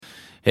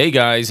Hey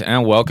guys,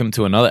 and welcome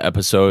to another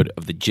episode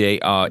of the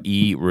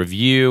JRE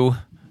Review.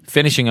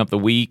 Finishing up the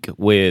week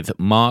with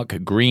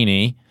Mark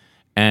Greene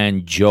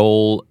and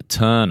Joel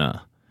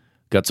Turner.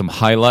 Got some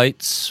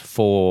highlights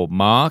for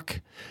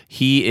Mark.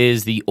 He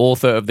is the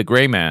author of The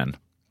Gray Man.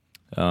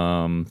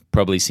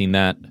 Probably seen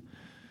that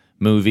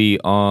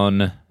movie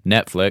on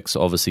Netflix.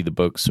 Obviously, the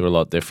books are a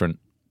lot different.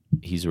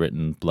 He's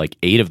written like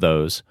 8 of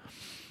those.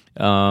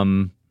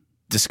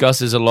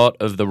 Discusses a lot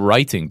of the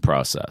writing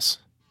process.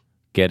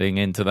 Getting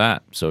into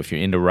that. So if you're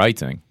into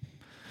writing,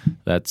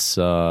 that's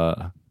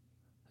some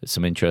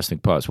interesting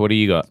parts. What do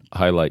you got?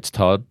 Highlights,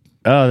 Todd?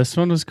 Oh, this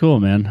one was cool,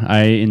 man.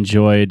 I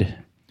enjoyed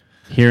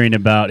hearing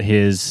about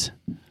his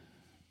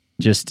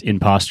just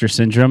imposter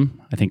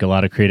syndrome. I think a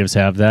lot of creatives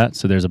have that.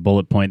 So there's a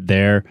bullet point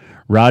there.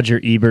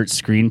 Roger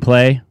Ebert's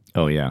screenplay.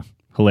 Oh, yeah.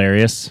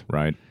 Hilarious.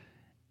 Right.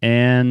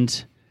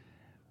 And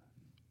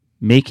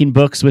making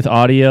books with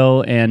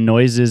audio and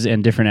noises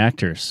and different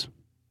actors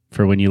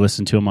for when you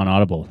listen to them on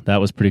Audible. That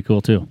was pretty cool,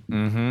 too.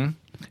 Mm-hmm.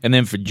 And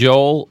then for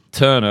Joel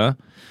Turner,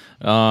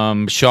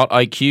 Shot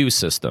IQ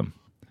system,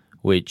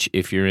 which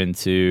if you're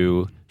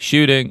into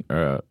shooting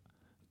or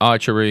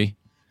archery,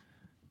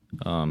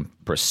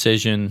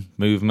 precision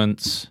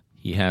movements,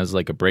 he has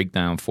like a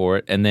breakdown for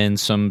it. And then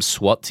some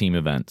SWAT team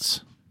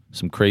events.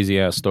 Some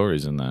crazy-ass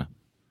stories in there.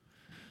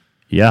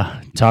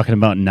 Yeah, talking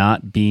about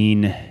not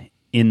being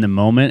in the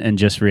moment and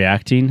just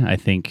reacting, I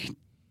think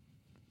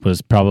was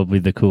probably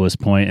the coolest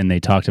point, and they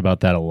talked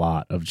about that a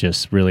lot, of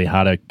just really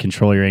how to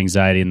control your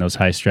anxiety in those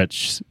high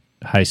stress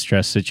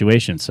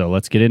situations. So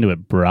let's get into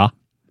it, brah.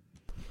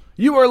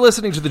 You are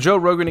listening to the Joe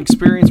Rogan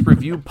Experience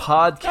Review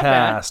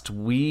Podcast.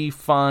 We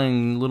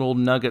find little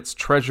nuggets,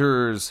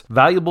 treasures,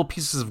 valuable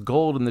pieces of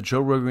gold in the Joe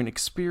Rogan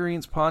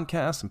Experience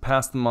Podcast and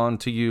pass them on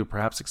to you,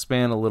 perhaps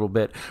expand a little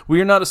bit. We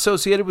are not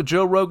associated with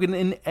Joe Rogan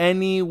in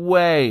any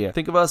way.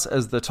 Think of us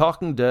as the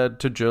Talking Dead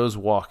to Joe's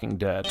Walking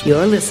Dead.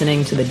 You're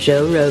listening to the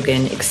Joe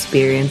Rogan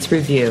Experience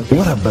Review.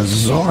 What a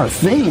bizarre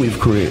thing we've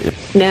created.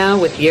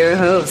 Now with your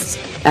hosts,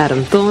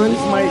 Adam Thorne. This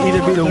might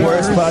either be the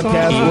worst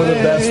podcast or the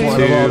best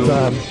one of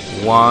all time.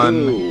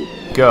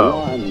 1,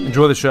 go.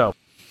 Enjoy the show.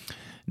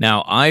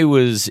 Now, I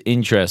was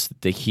interested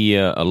to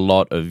hear a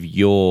lot of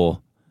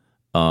your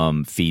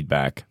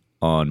feedback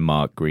on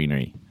Mark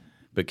Greene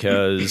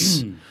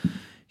because,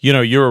 you know,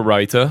 you're a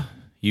writer.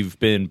 You've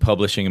been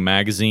publishing a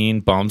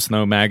magazine, Bomb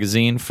Snow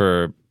Magazine,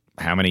 for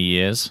how many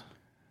years?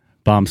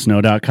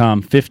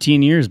 Bombsnow.com.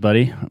 15 years,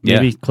 buddy.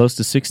 Maybe close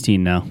to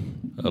 16 now.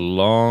 A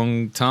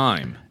long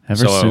time.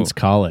 Ever since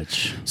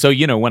college. So,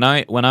 you know, when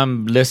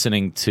I'm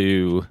listening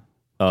to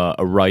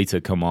a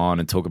writer come on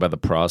and talk about the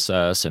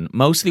process, and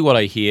mostly what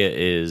I hear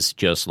is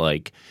just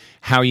like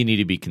how you need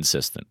to be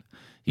consistent.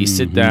 You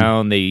sit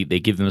down, they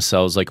give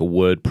themselves like a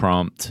word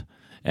prompt,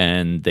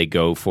 and they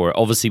go for it.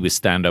 Obviously, with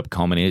stand-up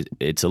comedy,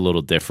 it's a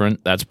little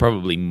different. That's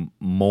probably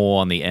more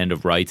on the end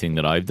of writing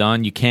that I've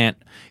done. You can't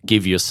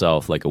give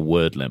yourself like a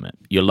word limit.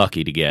 You're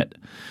lucky to get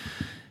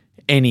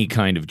any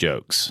kind of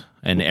jokes,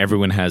 and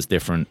everyone has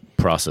different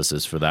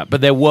processes for that.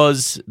 But there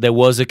was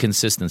a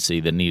consistency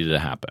that needed to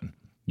happen.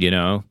 You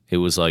know, it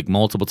was like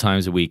multiple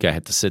times a week I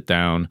had to sit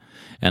down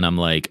and I'm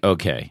like,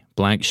 okay,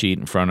 blank sheet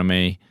in front of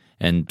me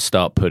and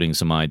start putting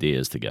some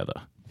ideas together.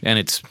 And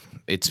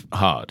it's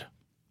hard.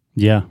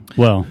 Yeah.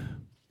 Well,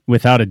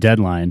 without a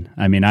deadline.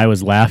 I mean, I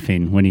was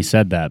laughing when he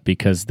said that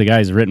because the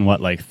guy's written,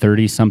 what, like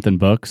 30-something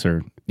books?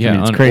 Or yeah, I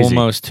mean, it's crazy.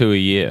 Almost 2 a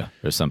year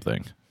or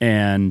something.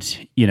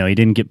 And, you know, he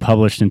didn't get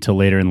published until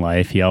later in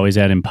life. He always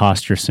had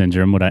imposter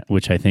syndrome,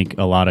 which I think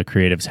a lot of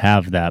creatives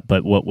have that.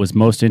 But what was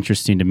most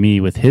interesting to me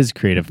with his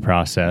creative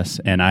process,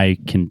 and I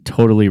can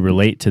totally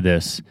relate to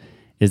this,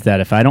 is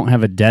that if I don't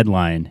have a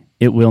deadline,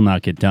 it will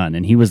not get done.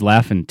 And he was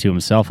laughing to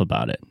himself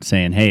about it,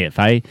 saying, hey, if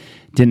I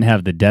didn't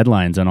have the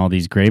deadlines on all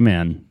these Gray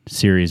Man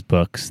series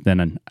books,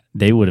 then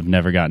they would have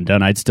never gotten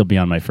done. I'd still be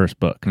on my first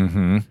book.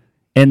 Mm-hmm.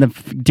 And the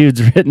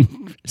dude's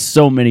written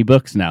so many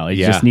books now. He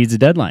just needs a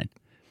deadline.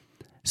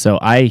 So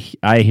I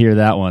hear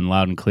that one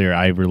loud and clear.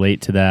 I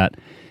relate to that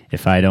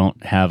if I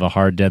don't have a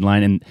hard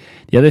deadline. And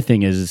the other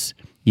thing is,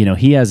 you know,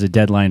 he has a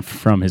deadline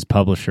from his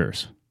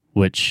publishers,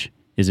 which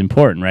is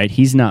important, right?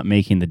 He's not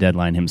making the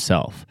deadline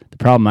himself. The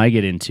problem I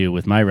get into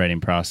with my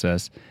writing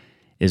process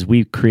is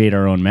we create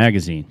our own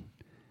magazine.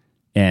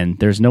 And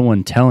there's no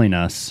one telling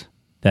us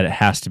that it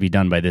has to be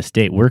done by this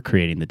date. We're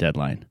creating the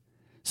deadline.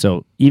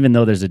 So even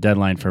though there's a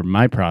deadline for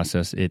my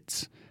process,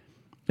 it's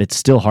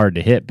still hard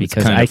to hit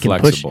because I can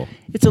flexible. push.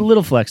 It's a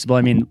little flexible.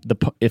 I mean,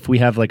 if we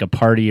have like a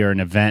party or an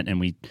event and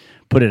we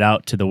put it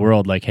out to the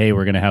world, like, hey,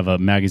 we're going to have a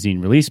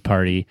magazine release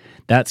party,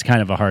 that's kind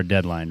of a hard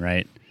deadline,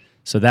 right?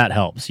 So that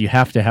helps. You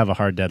have to have a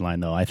hard deadline,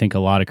 though. I think a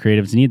lot of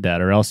creatives need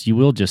that, or else you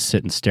will just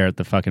sit and stare at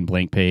the fucking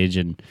blank page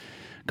and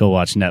go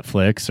watch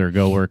Netflix or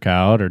go work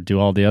out or do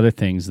all the other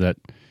things that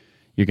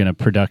you're going to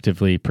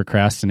productively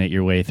procrastinate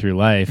your way through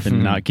life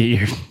and not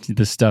get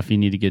the stuff you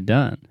need to get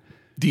done.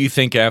 Do you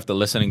think after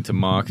listening to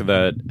Mark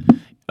that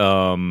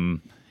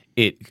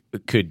it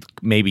could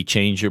maybe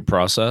change your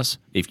process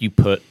if you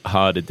put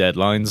harder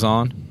deadlines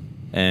on?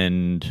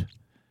 And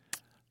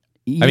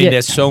I mean,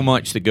 there's so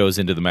much that goes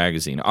into the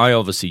magazine. I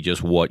obviously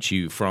just watch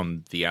you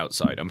from the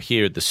outside. I'm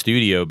here at the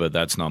studio, but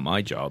that's not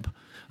my job.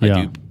 I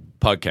do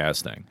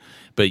podcasting.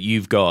 But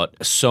you've got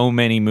so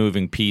many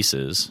moving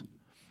pieces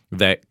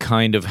that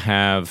kind of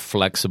have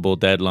flexible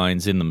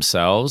deadlines in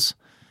themselves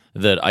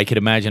that I could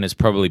imagine it's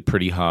probably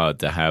pretty hard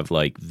to have,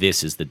 like,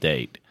 this is the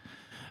date.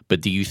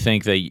 But do you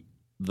think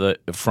that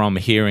from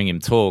hearing him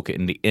talk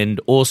and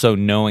also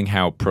knowing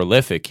how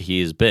prolific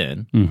he has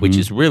been, which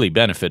has really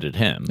benefited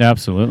him.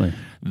 Absolutely.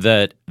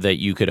 That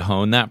you could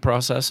hone that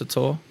process at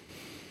all?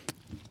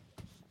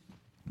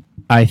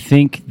 I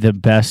think the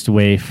best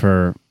way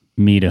for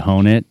me to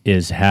hone it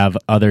is have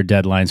other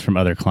deadlines from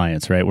other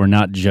clients, right? We're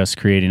not just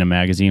creating a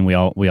magazine.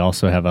 We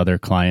also have other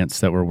clients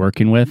that we're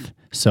working with.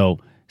 So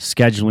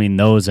scheduling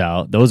those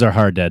out, those are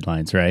hard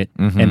deadlines, right?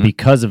 And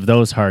because of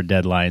those hard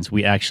deadlines,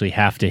 we actually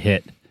have to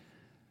hit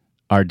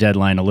our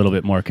deadline a little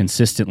bit more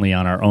consistently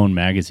on our own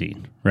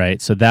magazine, right?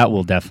 So that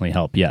will definitely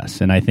help, yes.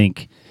 And I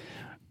think,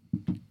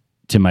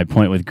 to my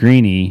point with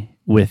Greeny,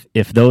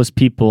 if those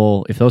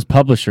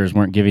publishers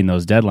weren't giving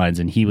those deadlines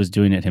and he was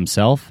doing it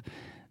himself,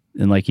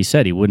 then like you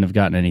said, he wouldn't have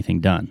gotten anything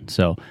done.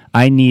 So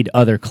I need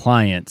other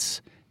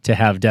clients to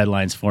have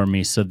deadlines for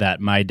me so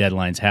that my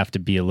deadlines have to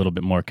be a little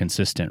bit more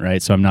consistent,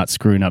 right? So I'm not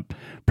screwing up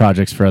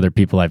projects for other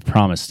people I've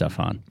promised stuff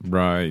on.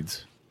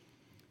 Right.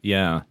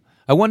 Yeah.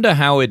 I wonder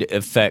how it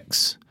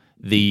affects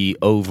the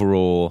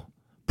overall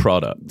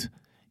product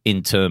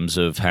in terms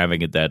of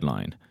having a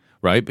deadline,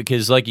 right?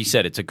 Because like you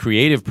said, it's a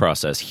creative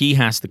process. He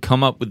has to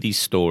come up with these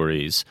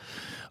stories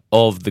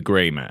of the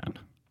gray man,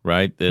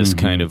 right? This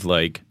kind of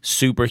like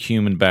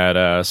superhuman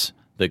badass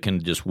that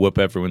can just whoop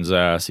everyone's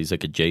ass. He's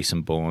like a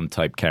Jason Bourne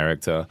type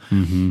character.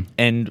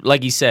 And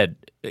like he said,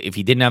 if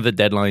he didn't have the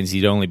deadlines,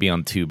 he'd only be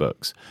on 2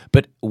 books.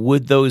 But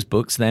would those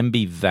books then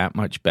be that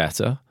much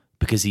better?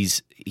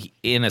 Because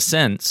in a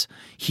sense,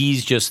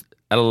 he's just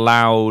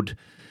allowed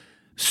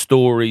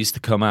stories to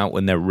come out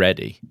when they're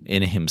ready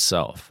in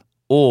himself?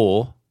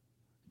 Or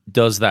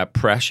does that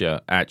pressure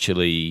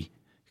actually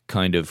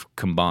kind of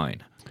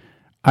combine?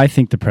 I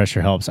think the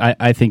pressure helps.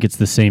 I think it's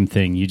the same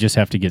thing. You just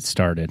have to get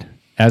started.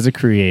 As a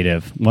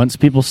creative, once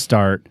people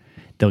start,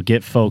 they'll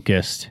get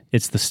focused.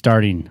 It's the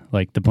starting,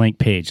 like the blank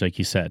page, like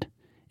you said.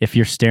 If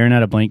you're staring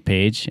at a blank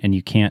page and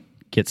you can't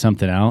get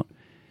something out,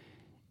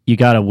 you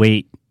got to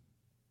wait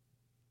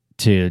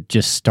to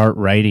just start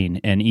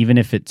writing. And even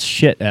if it's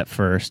shit at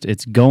first,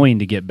 it's going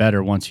to get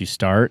better once you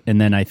start.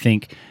 And then I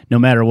think no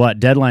matter what,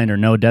 deadline or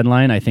no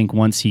deadline, I think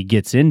once he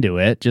gets into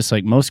it, just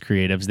like most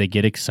creatives, they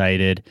get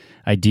excited.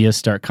 Ideas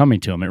start coming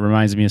to him. It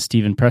reminds me of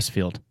Stephen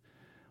Pressfield.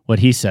 What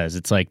he says,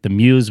 it's like the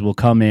muse will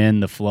come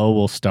in, the flow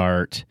will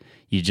start.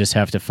 You just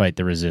have to fight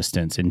the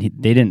resistance. And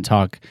they didn't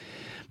talk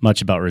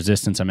much about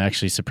resistance. I'm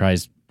actually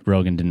surprised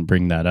Rogan didn't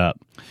bring that up.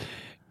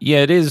 Yeah,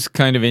 it is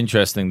kind of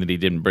interesting that he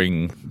didn't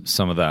bring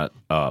some of that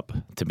up,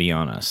 to be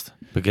honest,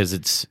 because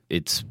it's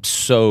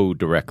so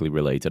directly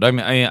related. I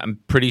mean, I'm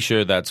pretty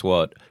sure that's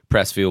what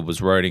Pressfield was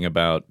writing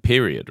about,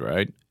 period,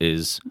 right?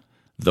 Is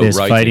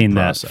writing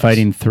process.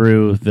 Fighting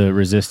through the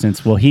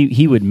resistance. Well,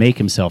 he would make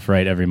himself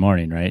write every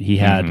morning, right?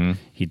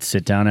 He'd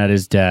sit down at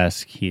his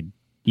desk, he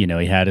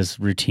had his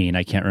routine.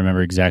 I can't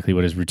remember exactly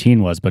what his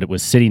routine was, but it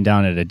was sitting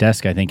down at a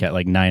desk, I think at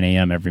like 9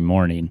 a.m. every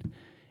morning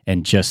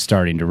and just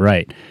starting to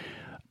write.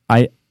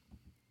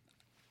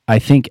 I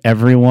think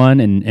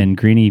everyone, and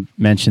Greeny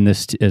mentioned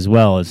this as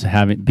well, is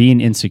being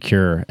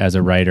insecure as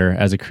a writer,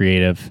 as a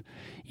creative.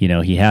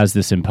 He has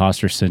this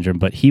imposter syndrome,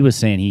 but he was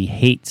saying he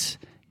hates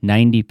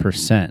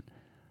 90%.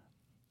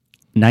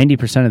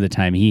 90% of the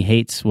time, he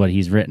hates what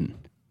he's written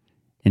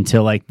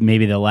until like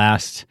maybe the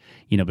last,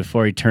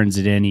 before he turns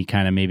it in, he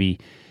kind of maybe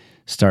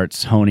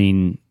starts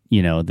honing,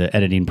 the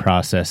editing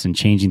process and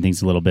changing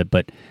things a little bit.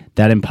 But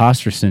that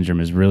imposter syndrome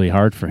is really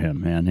hard for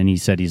him, man. And he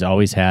said he's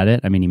always had it.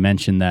 I mean, he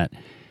mentioned that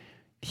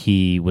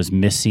he was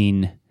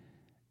missing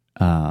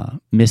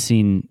not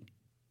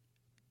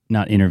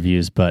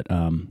interviews, but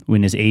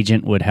when his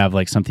agent would have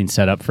like something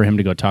set up for him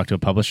to go talk to a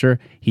publisher,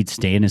 he'd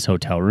stay in his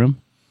hotel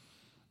room.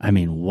 I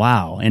mean,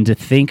 wow. And to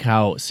think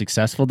how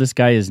successful this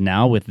guy is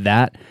now with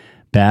that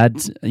bad,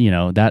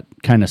 that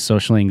kind of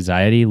social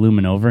anxiety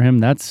looming over him,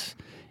 that's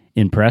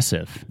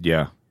impressive.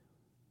 Yeah.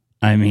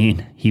 I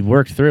mean, he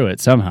worked through it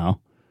somehow.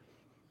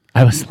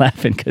 I was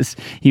laughing because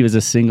he was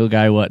a single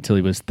guy, till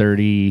he was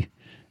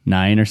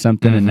 39 or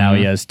something, and now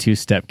he has 2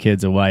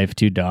 stepkids, a wife,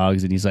 2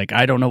 dogs, and he's like,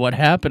 I don't know what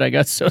happened. I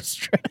got so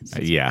stressed.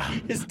 Yeah.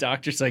 His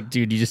doctor's like,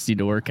 dude, you just need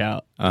to work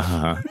out.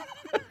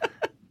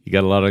 You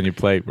got a lot on your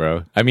plate,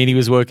 bro. I mean, he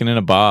was working in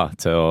a bar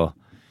till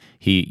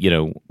he,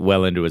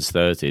 well into his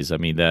 30s. I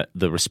mean,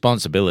 the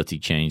responsibility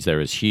change there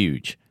is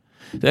huge.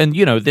 And,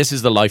 this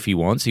is the life he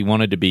wants. He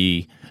wanted to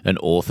be an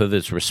author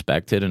that's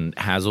respected and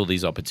has all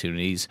these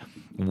opportunities,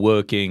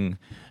 working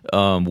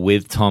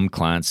with Tom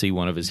Clancy,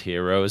 one of his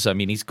heroes. I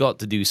mean, he's got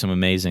to do some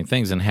amazing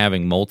things, and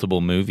having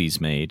multiple movies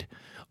made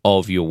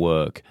of your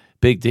work,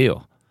 big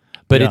deal.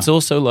 But it's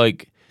also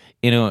like,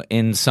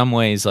 in some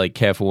ways, like,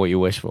 careful what you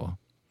wish for,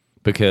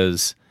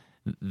 because,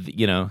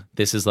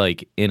 this is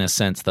like, in a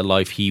sense, the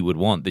life he would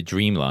want, the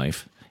dream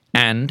life,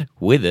 And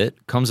with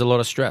it comes a lot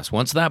of stress.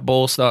 Once that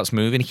ball starts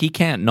moving, he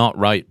can't not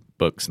write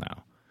books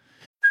now.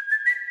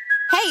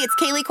 Hey, it's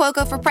Kaylee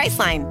Cuoco for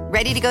Priceline.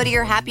 Ready to go to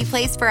your happy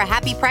place for a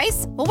happy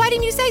price? Well, why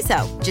didn't you say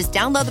so? Just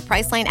download the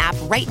Priceline app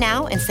right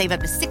now and save up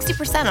to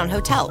 60% on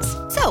hotels.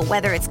 So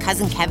whether it's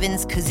Cousin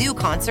Kevin's Kazoo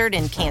Concert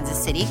in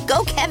Kansas City,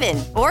 go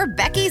Kevin, or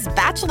Becky's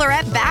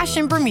Bachelorette Bash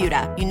in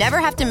Bermuda, you never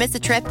have to miss a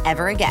trip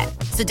ever again.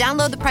 So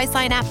download the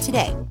Priceline app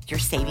today. Your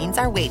savings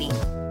are waiting.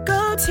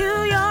 Go to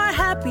your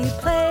happy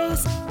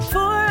place for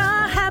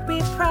a happy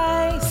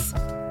price.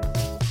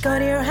 Go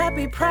to your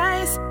happy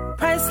price,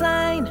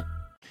 Priceline.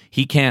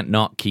 He can't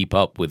not keep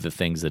up with the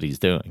things that he's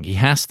doing. He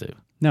has to.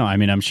 No, I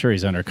mean, I'm sure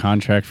he's under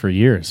contract for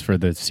years for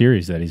the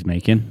series that he's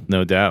making.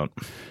 No doubt.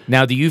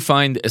 Now, do you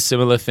find a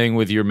similar thing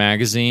with your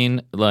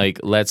magazine?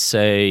 Like, let's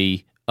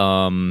say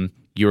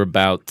you're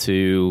about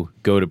to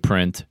go to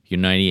print, you're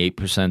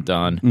 98%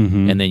 done,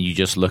 and then you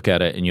just look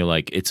at it and you're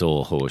like, it's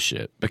all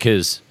horseshit.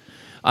 Because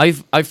I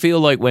feel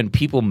like when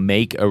people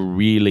make a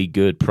really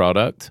good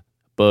product,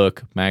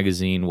 book,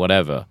 magazine,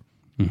 whatever,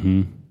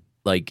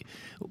 like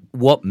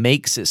what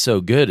makes it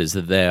so good is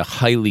that they're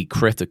highly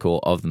critical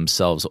of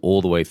themselves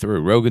all the way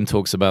through. Rogan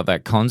talks about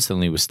that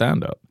constantly with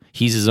stand-up.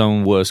 He's his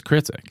own worst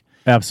critic.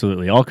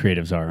 Absolutely. All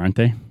creatives are, aren't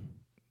they?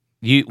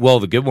 Well,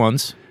 the good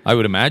ones, I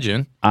would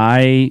imagine.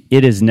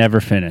 It is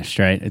never finished,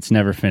 right? It's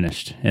never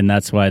finished. And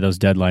that's why those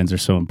deadlines are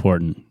so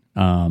important.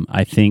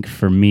 I think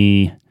for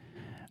me,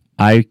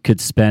 I could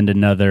spend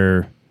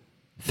another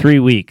 3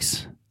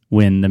 weeks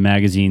when the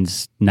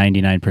magazine's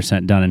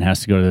 99% done and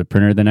has to go to the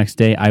printer the next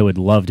day. I would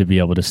love to be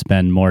able to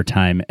spend more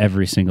time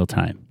every single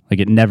time.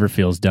 Like, it never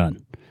feels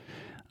done.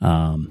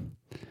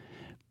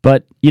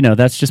 But,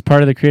 that's just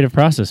part of the creative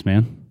process,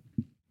 man.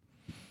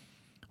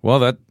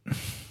 Well,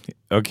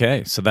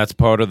 okay, so that's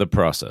part of the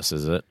process,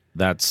 is it?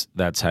 That's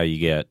how you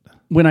get...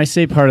 When I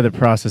say part of the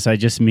process, I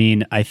just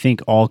mean I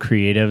think all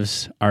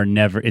creatives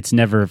it's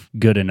never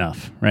good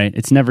enough, right?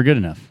 It's never good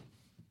enough.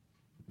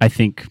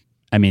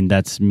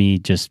 That's me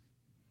just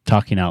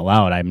talking out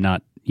loud. I'm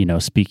not,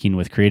 speaking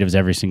with creatives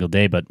every single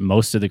day, but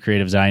most of the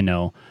creatives I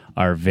know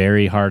are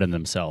very hard on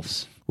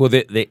themselves. Well,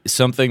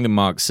 something that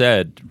Mark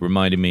said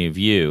reminded me of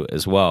you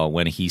as well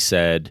when he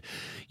said,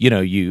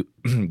 you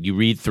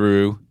read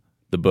through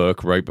the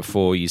book right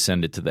before you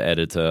send it to the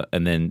editor,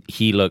 and then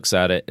he looks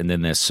at it, and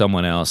then there's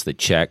someone else that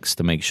checks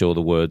to make sure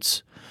the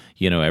words,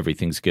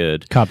 everything's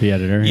good. Copy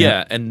editor.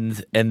 Yeah,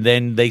 and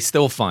then they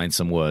still find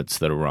some words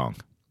that are wrong.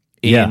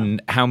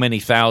 In how many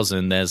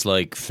thousand, there's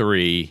like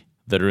 3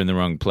 that are in the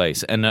wrong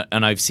place. And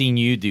I've seen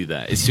you do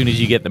that. As soon as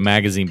you get the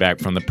magazine back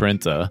from the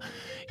printer,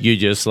 you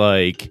just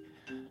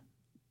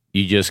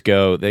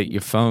go, that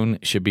your phone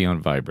should be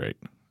on vibrate.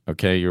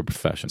 Okay, you're a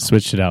professional.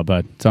 Switched it out,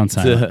 bud. It's on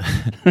silent.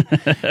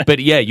 But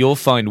yeah, you'll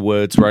find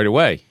words right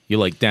away. You're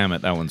like, damn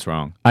it, that one's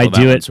wrong. I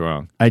do it.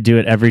 Wrong. I do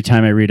it every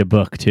time I read a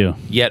book too.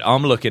 Yet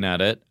I'm looking at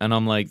it and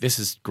I'm like, this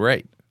is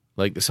great.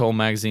 Like, this whole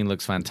magazine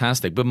looks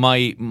fantastic. But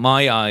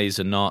my eyes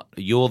are not,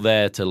 you're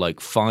there to like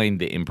find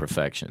the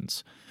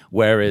imperfections.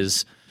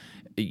 Whereas,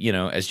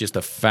 as just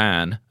a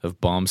fan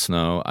of Bomb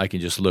Snow, I can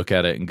just look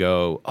at it and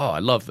go, oh, I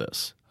love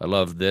this. I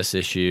love this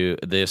issue,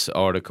 this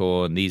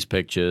article, and these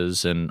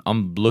pictures, and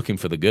I'm looking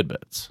for the good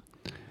bits.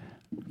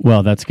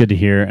 Well, that's good to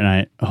hear,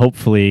 and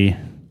hopefully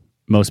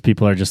most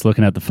people are just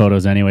looking at the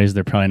photos anyways.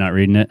 They're probably not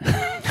reading it.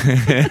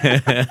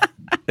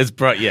 It's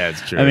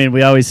true. I mean,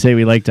 we always say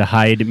we like to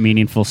hide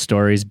meaningful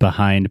stories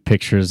behind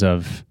pictures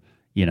of,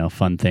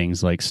 fun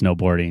things like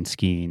snowboarding,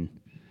 skiing,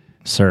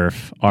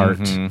 surf, art,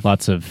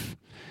 lots of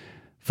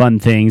fun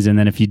things. And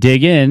then if you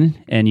dig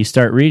in and you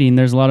start reading,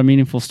 there's a lot of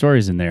meaningful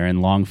stories in there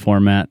and long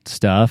format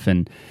stuff.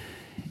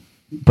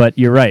 But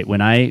you're right.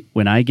 When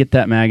I get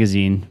that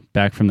magazine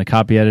back from the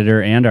copy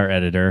editor and our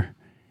editor,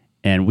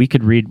 and we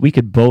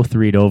could both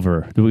read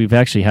over. We've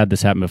actually had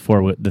this happen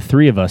before. The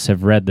 3 of us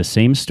have read the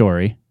same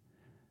story,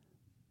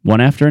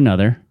 one after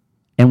another,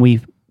 and we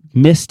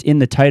missed in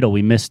the title.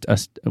 We missed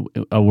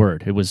a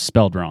word. It was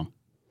spelled wrong.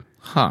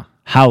 Huh.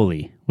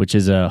 Haole, which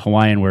is a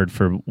Hawaiian word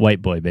for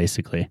white boy,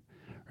 basically,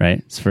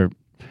 right?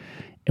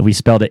 We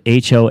spelled it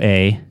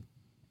Hoale,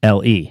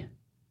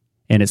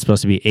 and it's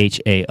supposed to be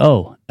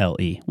Haole.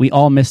 We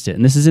all missed it,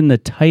 and this is in the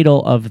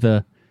title of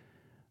the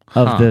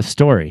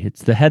story.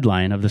 It's the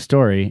headline of the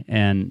story,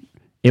 and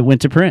it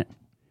went to print.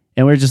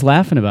 And we're just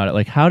laughing about it.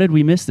 Like, how did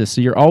we miss this? So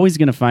you're always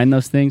going to find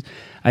those things.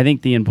 I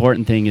think the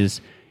important thing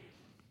is,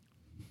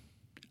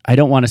 I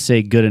don't want to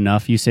say good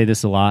enough. You say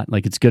this a lot.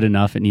 Like, it's good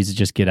enough. It needs to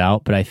just get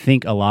out. But I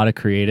think a lot of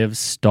creatives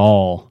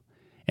stall.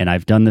 And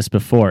I've done this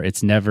before.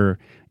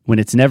 When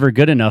it's never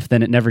good enough,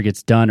 then it never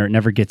gets done or it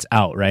never gets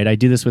out, right? I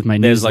do this with my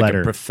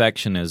newsletter. There's like a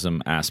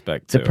perfectionism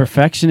aspect to it. The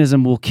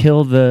perfectionism will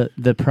kill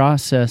the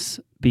process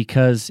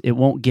because it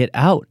won't get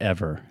out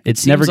ever.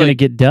 It's never going to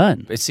get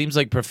done. It seems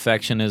like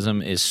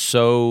perfectionism is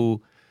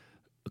so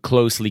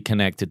closely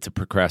connected to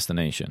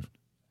procrastination.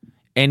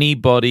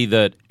 Anybody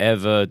that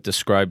ever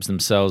describes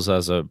themselves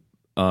as a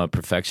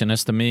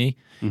perfectionist to me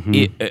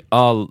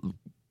are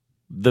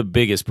the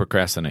biggest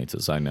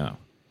procrastinators I know.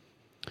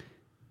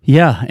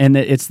 Yeah, and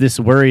it's this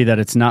worry that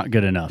it's not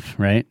good enough,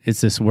 right?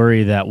 It's this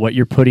worry that what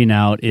you're putting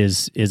out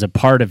is a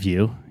part of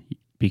you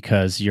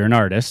because you're an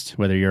artist,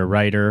 whether you're a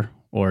writer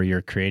or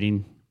you're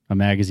creating a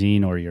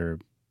magazine or you're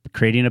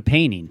creating a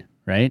painting,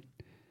 right?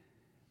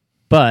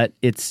 But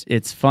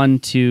it's fun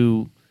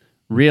to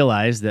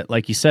realize that,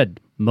 like you said,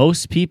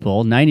 most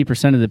people,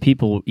 90% of the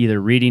people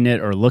either reading it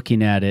or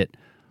looking at it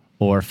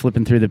or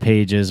flipping through the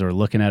pages or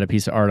looking at a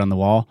piece of art on the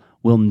wall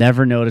will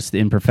never notice the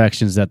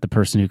imperfections that the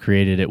person who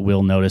created it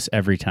will notice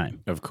every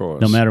time. Of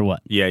course. No matter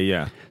what.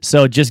 Yeah.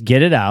 So just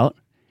get it out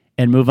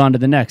and move on to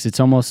the next. It's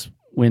almost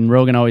when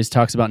Rogan always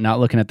talks about not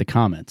looking at the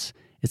comments.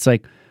 It's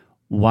like,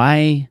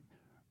 why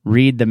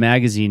read the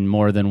magazine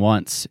more than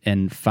once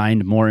and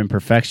find more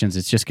imperfections?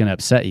 It's just going to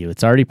upset you.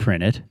 It's already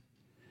printed.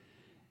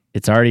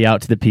 It's already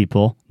out to the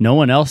people. No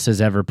one else has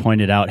ever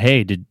pointed out,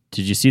 hey, did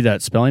you see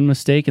that spelling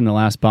mistake in the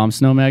last Bomb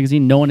Snow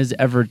magazine? No one has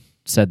ever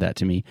said that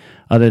to me,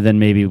 other than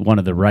maybe one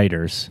of the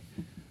writers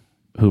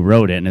who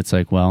wrote it. And it's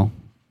like, well,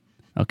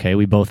 okay,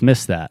 we both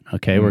missed that.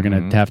 Okay, we're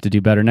going to have to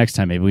do better next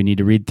time. Maybe we need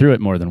to read through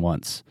it more than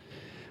once.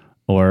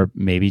 Or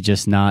maybe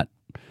just not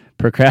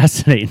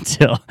procrastinate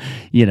until,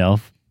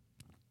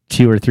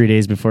 2 or 3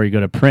 days before you go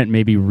to print.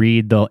 Maybe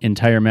read the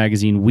entire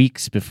magazine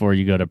weeks before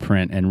you go to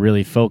print and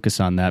really focus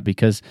on that.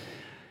 Because,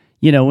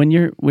 when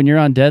you're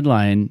on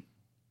deadline,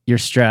 you're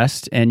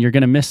stressed and you're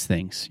going to miss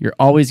things. You're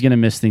always going to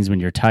miss things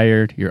when you're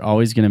tired. You're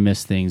always going to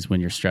miss things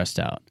when you're stressed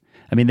out.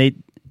 I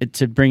mean,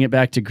 to bring it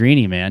back to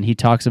Greenie, man, he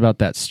talks about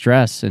that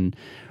stress, and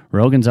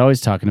Rogan's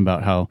always talking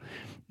about how,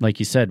 like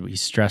you said,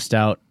 he's stressed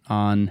out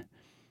on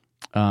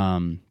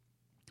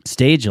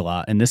stage a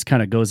lot. And this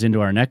kind of goes into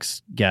our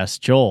next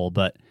guest, Joel,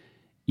 but,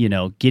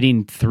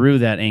 getting through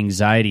that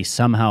anxiety,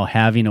 somehow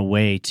having a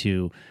way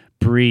to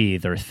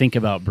breathe or think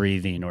about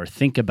breathing or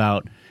think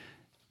about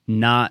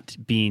not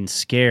being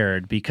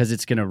scared because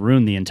it's going to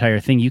ruin the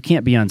entire thing. You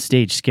can't be on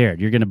stage scared.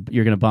 You're going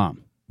to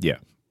bomb. Yeah.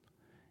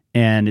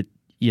 And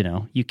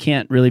you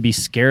can't really be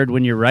scared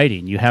when you're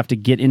writing. You have to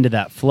get into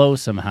that flow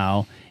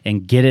somehow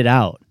and get it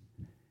out.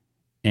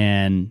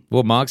 And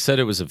well, Mark said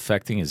it was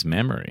affecting his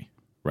memory,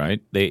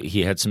 right?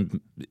 He had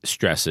some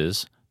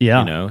stresses.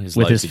 Yeah. His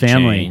with life his had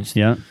family. changed.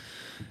 Yeah.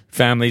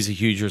 Family's a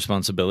huge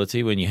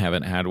responsibility when you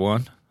haven't had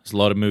one. There's a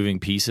lot of moving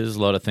pieces,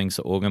 a lot of things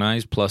to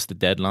organize, plus the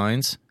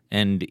deadlines.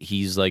 And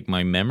he's like,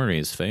 my memory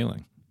is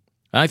failing.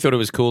 I thought it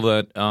was cool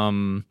that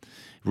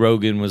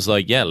Rogan was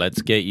like, yeah,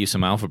 let's get you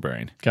some Alpha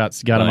Brain.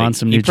 Got him on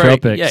some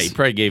nootropics. He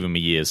probably gave him a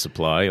year's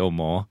supply or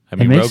more. I It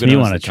mean, makes Rogan me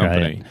owns want the to try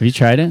company. it. Have you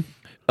tried it?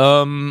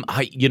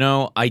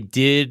 I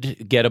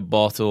did get a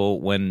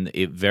bottle when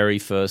it very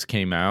first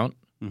came out.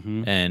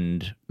 Mm-hmm.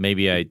 And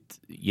maybe I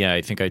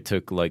think I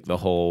took like the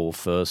whole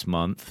first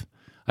month.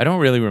 I don't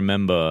really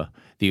remember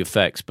the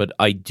effects, but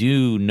I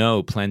do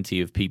know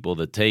plenty of people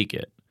that take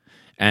it.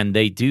 And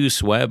they do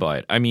swear by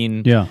it. I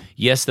mean,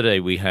 yesterday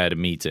we had a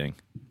meeting,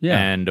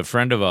 and a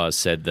friend of ours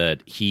said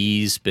that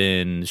he's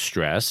been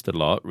stressed a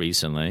lot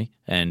recently,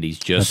 and he's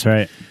just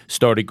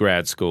started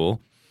grad school,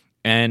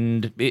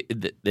 and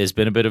there's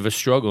been a bit of a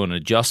struggle and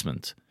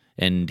adjustment,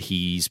 and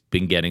he's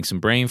been getting some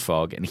brain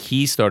fog, and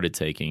he started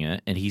taking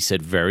it, and he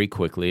said very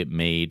quickly it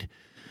made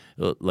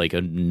like a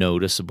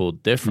noticeable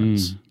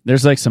difference.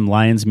 There's like some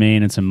lion's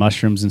mane and some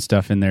mushrooms and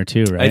stuff in there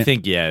too, right? I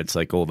think, it's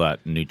like all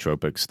that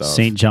nootropic stuff.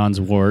 St.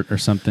 John's wort or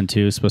something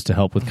too, supposed to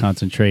help with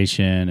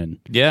concentration, and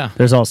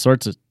there's all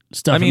sorts of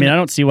stuff. I mean, I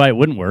don't see why it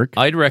wouldn't work.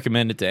 I'd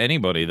recommend it to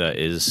anybody that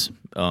is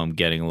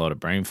getting a lot of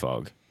brain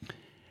fog.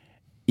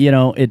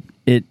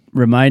 It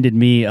reminded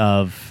me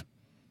of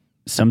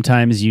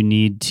sometimes you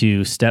need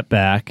to step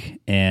back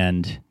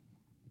and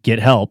get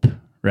help,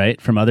 right,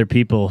 from other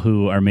people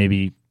who are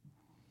maybe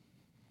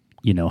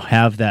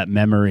have that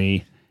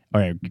memory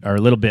or are a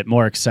little bit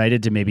more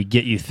excited to maybe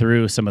get you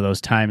through some of those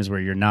times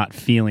where you're not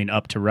feeling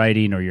up to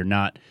writing or you're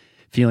not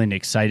feeling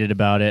excited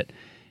about it.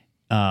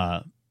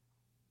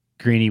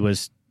 Greenie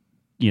was,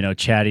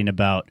 chatting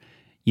about,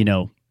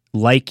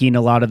 liking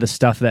a lot of the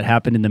stuff that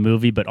happened in the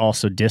movie, but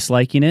also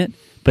disliking it,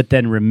 but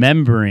then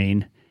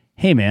remembering,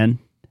 hey man,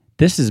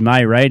 this is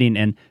my writing.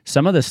 And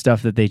some of the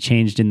stuff that they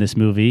changed in this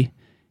movie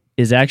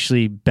is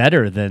actually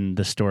better than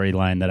the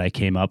storyline that I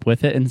came up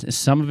with it, and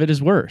some of it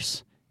is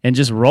worse. And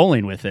just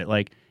rolling with it,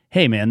 like,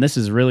 hey man, this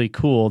is really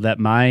cool that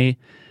my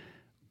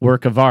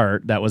work of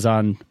art that was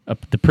on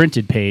the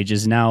printed page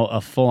is now a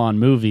full-on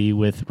movie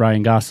with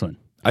Ryan Gosling.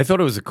 I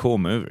thought it was a cool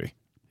movie.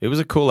 It was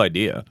a cool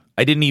idea.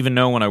 I didn't even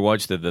know when I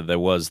watched it that there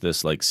was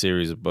this like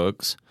series of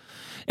books,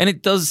 and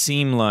it does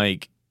seem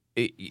like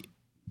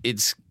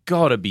it's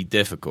got to be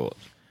difficult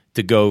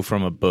to go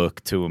from a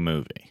book to a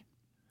movie.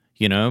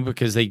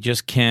 Because they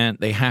just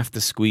can't, they have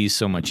to squeeze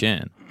so much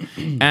in.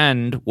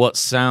 And what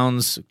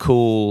sounds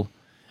cool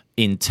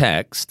in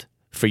text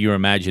for your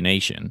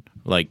imagination,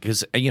 like,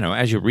 because,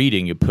 as you're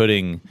reading, you're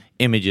putting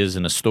images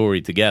and a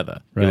story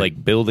together. Right. You're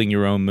like building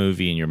your own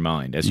movie in your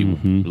mind as you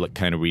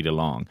kind of read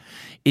along.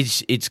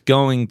 It's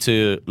going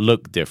to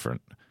look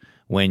different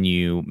when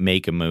you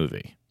make a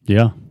movie.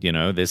 Yeah.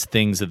 There's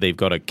things that they've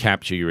got to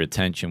capture your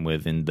attention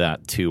with in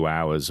that 2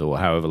 hours or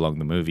however long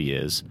the movie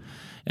is.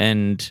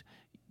 And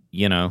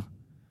you know,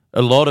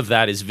 a lot of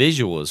that is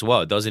visual as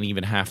well. It doesn't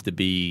even have to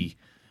be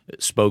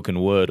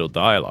spoken word or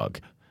dialogue.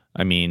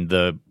 I mean,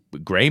 the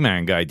Gray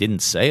Man guy didn't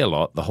say a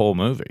lot the whole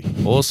movie.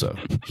 Also,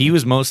 he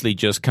was mostly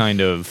just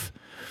kind of,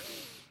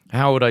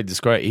 how would I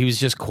describe it? He was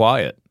just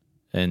quiet,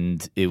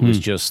 and it was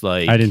just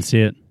like, I didn't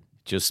see it.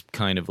 Just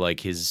kind of like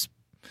his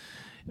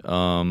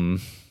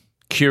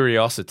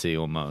curiosity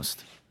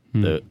almost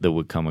that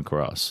would come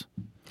across.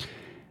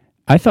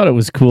 I thought it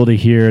was cool to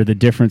hear the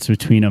difference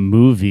between a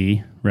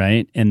movie,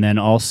 right, and then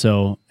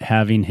also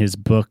having his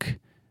book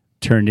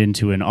turned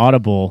into an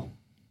audible,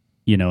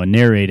 you know, a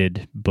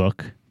narrated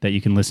book that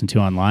you can listen to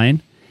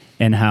online,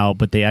 and how,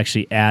 but they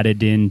actually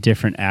added in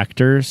different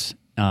actors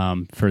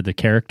for the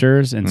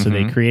characters, and so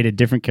they created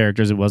different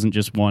characters. It wasn't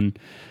just one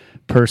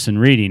person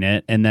reading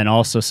it, and then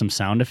also some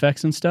sound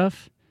effects and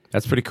stuff.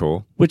 That's pretty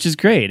cool. Which is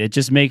great. It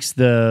just makes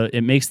the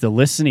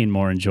listening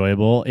more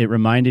enjoyable. It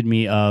reminded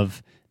me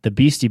of the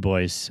Beastie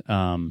Boys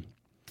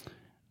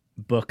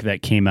book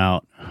that came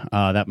out.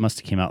 That must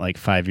have came out like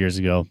 5 years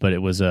ago, but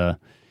it was it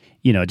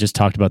just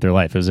talked about their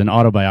life. It was an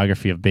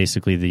autobiography of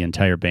basically the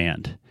entire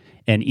band.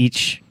 And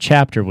each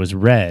chapter was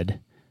read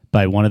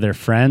by one of their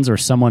friends or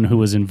someone who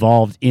was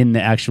involved in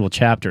the actual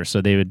chapter.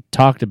 So they would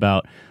talked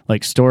about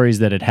like stories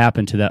that had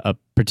happened to a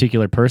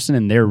particular person,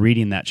 and they're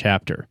reading that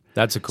chapter.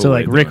 That's a cool. So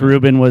like Rick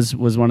Rubin was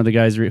one of the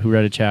guys who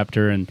read a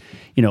chapter, and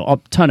a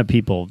ton of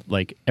people.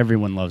 Like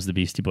everyone loves the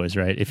Beastie Boys,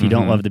 right? If you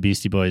don't love the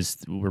Beastie Boys,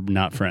 we're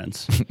not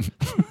friends.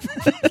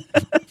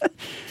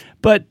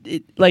 But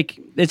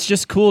it's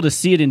just cool to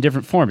see it in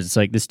different forms. It's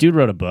like this dude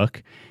wrote a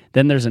book,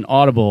 then there's an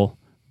audible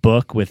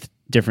book with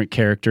different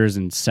characters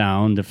and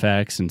sound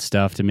effects and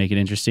stuff to make it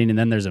interesting, and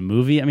then there's a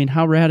movie. I mean,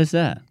 how rad is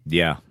that?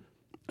 Yeah.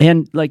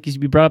 And like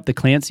you brought up the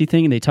Clancy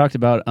thing, and they talked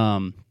about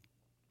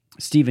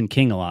Stephen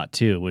King a lot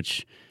too,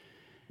 which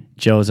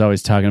Joe's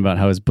always talking about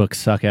how his books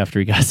suck after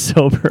he got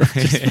sober.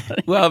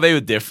 Well, they were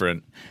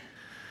different.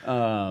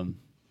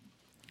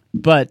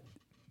 But,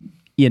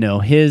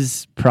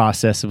 his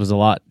process was a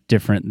lot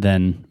different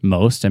than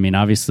most. I mean,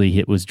 obviously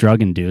it was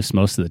drug-induced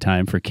most of the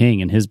time for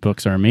King, and his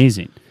books are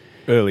amazing.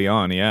 Early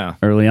on, yeah.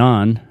 Early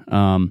on.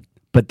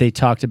 But they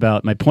talked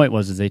about, my point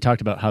was, they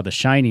talked about how The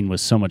Shining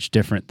was so much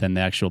different than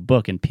the actual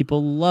book, and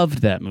people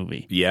loved that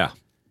movie. Yeah.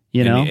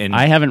 And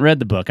I haven't read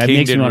the book.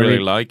 King didn't really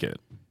like it.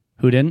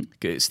 Who didn't?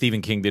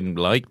 Stephen King didn't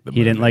like the movie.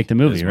 He didn't like the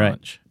movie, right?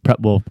 Much.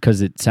 Well,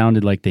 because it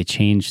sounded like they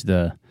changed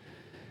the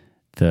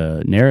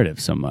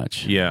narrative so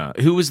much. Yeah.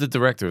 Who was the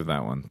director of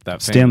that one?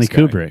 That Stanley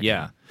famous guy? Kubrick.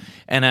 Yeah.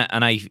 And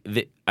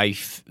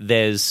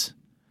there's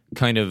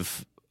kind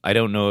of, I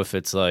don't know if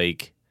it's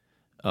like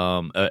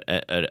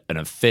an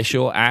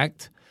official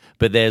act,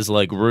 but there's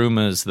like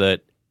rumors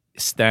that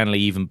Stanley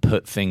even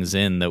put things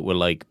in that were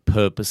like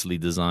purposely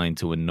designed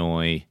to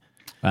annoy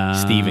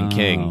Stephen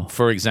King.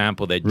 For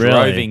example, they're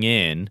driving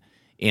in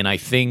I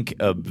think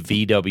a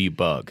VW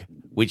Bug,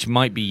 which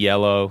might be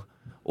yellow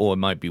or it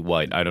might be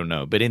white. I don't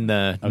know. But in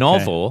the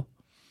novel,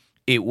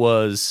 it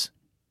was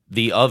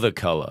the other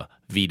color,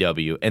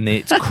 VW, and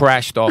it's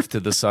crashed off to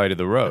the side of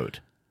the road,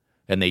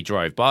 and they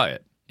drive by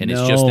it, and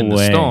it's just in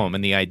the storm.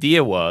 And the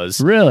idea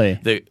was really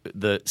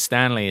the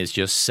Stanley is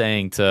just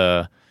saying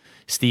to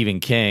Stephen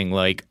King,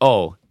 like,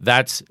 "Oh,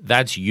 that's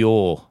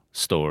your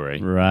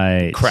story,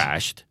 right?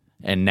 Crashed,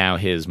 and now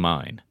here's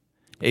mine."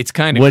 It's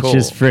kind of cool. Which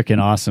is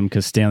freaking awesome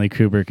because Stanley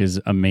Kubrick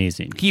is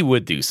amazing. He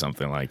would do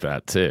something like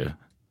that too.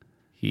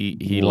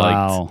 He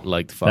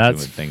liked fucking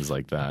with things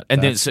like that,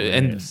 and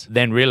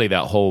then really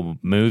that whole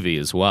movie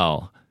as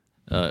well,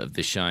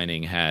 The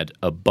Shining, had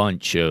a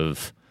bunch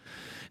of.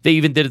 They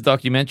even did a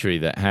documentary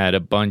that had a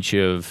bunch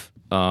of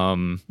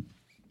kind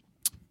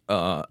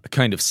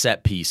of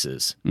set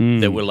pieces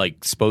that were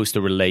like supposed to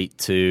relate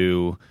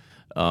to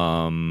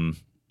some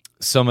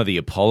of the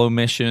Apollo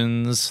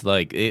missions.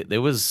 Like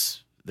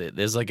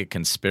there's like a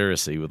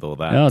conspiracy with all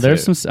that. No,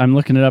 there's some. I'm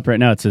looking it up right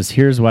now. It says,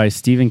 "Here's why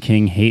Stephen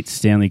King hates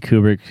Stanley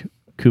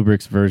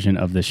Kubrick's version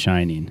of The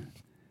Shining."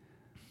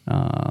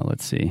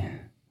 Let's see.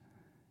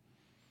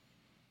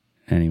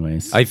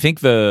 Anyways, I think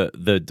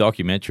the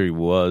documentary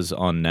was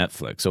on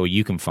Netflix, or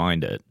you can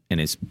find it, and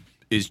it's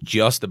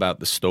just about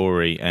the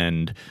story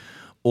and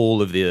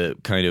all of the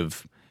kind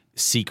of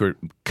secret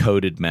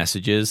coded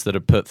messages that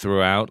are put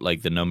throughout,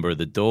 like the number of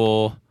the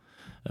door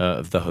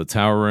of the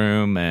hotel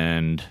room,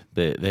 and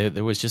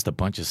there was just a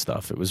bunch of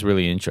stuff. It was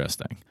really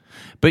interesting.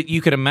 But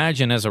you could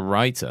imagine as a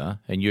writer,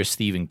 and you're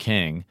Stephen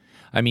King,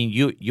 I mean,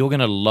 you're going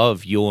to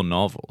love your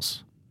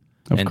novels.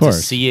 Of course.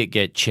 To see it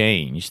get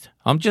changed,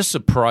 I'm just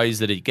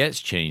surprised that it gets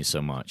changed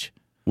so much.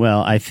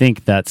 Well, I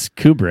think that's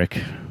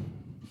Kubrick.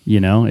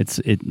 It's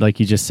like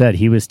you just said,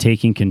 he was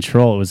taking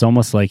control. It was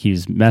almost like he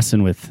was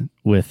messing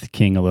with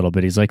King a little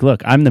bit. He's like,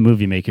 "Look, I'm the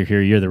movie maker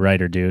here. You're the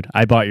writer, dude.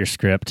 I bought your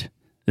script.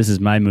 This is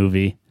my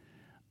movie.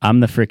 I'm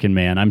the freaking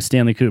man. I'm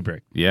Stanley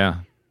Kubrick." Yeah,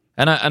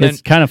 and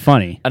it's kind of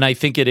funny. And I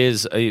think it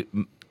is.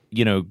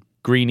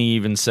 Greenie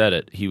even said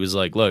it. He was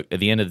like, "Look, at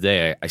the end of the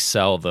day, I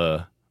sell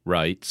the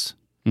rights."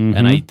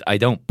 And I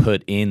don't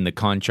put in the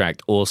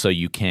contract, also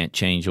you can't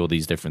change all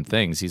these different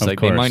things. He's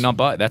like, they might not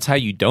buy it. That's how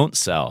you don't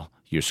sell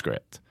your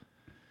script.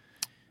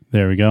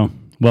 There we go.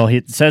 Well,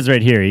 it says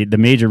right here, the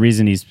major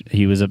reason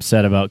he was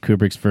upset about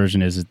Kubrick's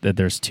version is that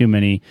there's too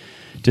many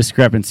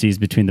discrepancies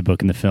between the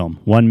book and the film.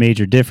 One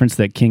major difference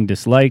that King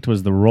disliked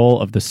was the role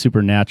of the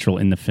supernatural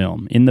in the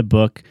film. In the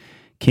book,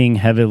 King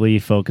heavily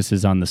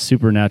focuses on the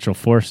supernatural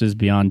forces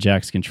beyond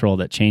Jack's control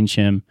that change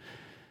him.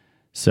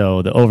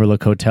 So the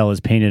Overlook Hotel is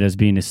painted as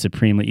being a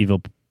supremely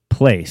evil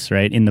place,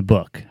 right, in the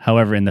book.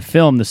 However, in the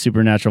film, the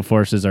supernatural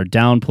forces are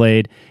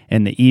downplayed,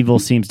 and the evil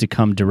seems to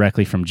come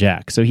directly from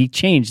Jack. So he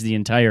changed the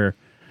entire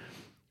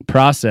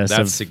process.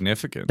 That's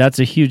significant. That's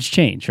a huge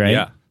change, right?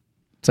 Yeah.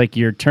 It's like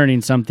you're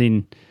turning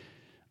something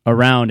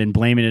around and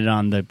blaming it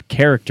on the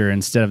character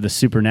instead of the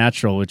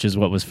supernatural, which is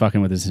what was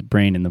fucking with his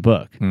brain in the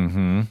book.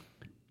 Mm-hmm.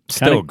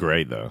 Still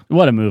great, though.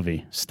 What a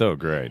movie. Still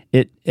great.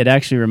 It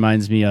actually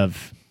reminds me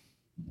of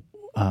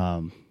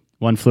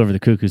One Flew Over the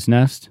Cuckoo's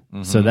Nest.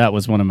 Mm-hmm. So that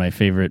was one of my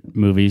favorite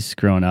movies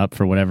growing up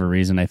for whatever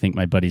reason. I think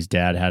my buddy's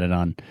dad had it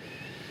on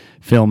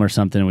film or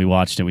something, and we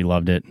watched it. We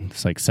loved it.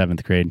 It's like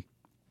 7th grade.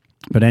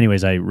 But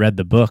anyways, I read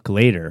the book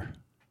later.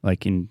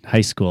 Like in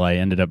high school, I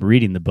ended up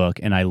reading the book,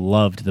 and I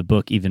loved the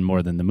book even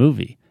more than the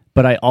movie.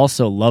 But I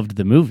also loved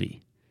the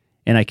movie.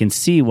 And I can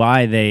see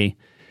why they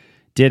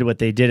did what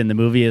they did in the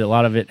movie. A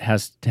lot of it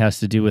has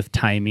to do with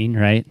timing,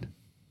 right?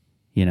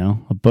 You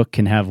know, a book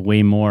can have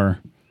way more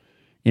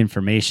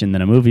information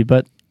than a movie.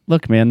 But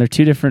look, man, they're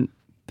two different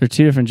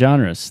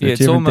genres. They're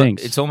two different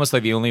things. It's almost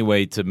like the only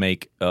way to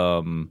make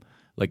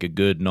like a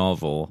good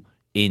novel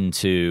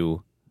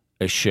into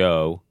a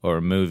show or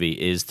a movie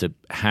is to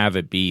have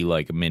it be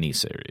like a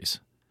miniseries.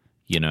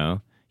 You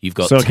know, you've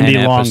got so it 10 can be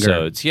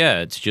episodes. Longer.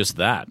 Yeah, it's just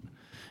that.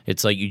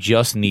 It's like you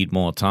just need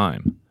more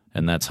time,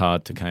 and that's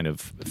hard to kind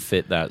of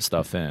fit that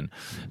stuff in.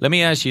 Let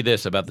me ask you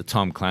this about the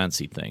Tom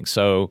Clancy thing.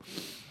 So,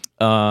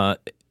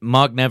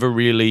 Mark never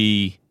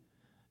really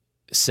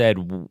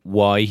said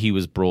why he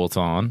was brought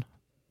on.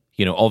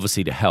 You know,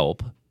 obviously to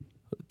help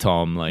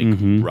Tom,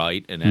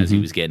 write, and as he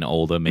was getting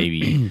older,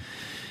 maybe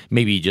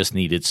he just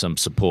needed some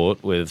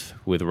support with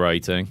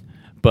writing.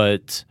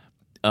 But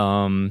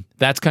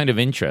that's kind of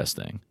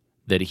interesting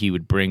that he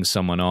would bring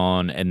someone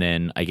on, and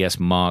then I guess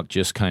Mark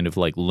just kind of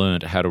like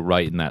learned how to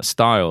write in that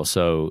style,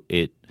 so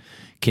it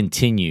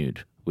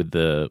continued with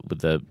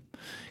the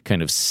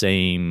kind of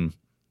same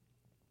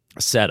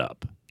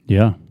setup.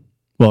 Yeah.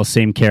 Well,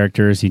 same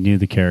characters. He knew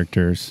the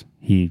characters.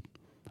 I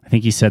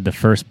think he said the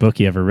first book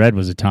he ever read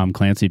was a Tom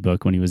Clancy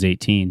book when he was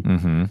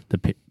 18,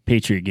 the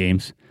Patriot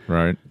Games.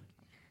 Right.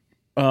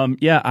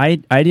 Yeah, I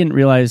didn't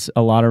realize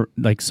a lot of,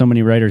 like, so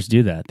many writers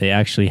do that. They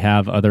actually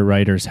have other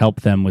writers help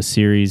them with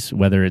series,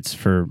 whether it's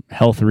for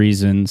health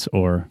reasons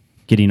or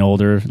getting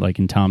older, like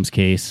in Tom's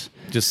case.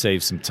 Just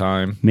save some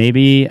time.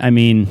 Maybe, I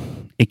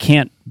mean, it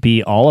can't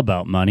be all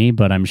about money,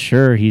 but I'm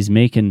sure he's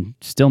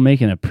still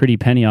making a pretty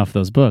penny off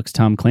those books.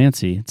 Tom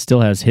Clancy, it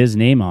still has his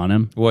name on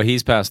him. Well,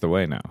 he's passed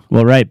away now.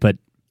 Well, right, but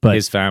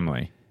his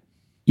family.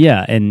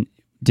 Yeah, and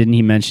didn't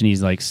he mention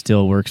he's like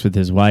still works with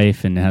his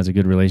wife and has a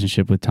good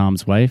relationship with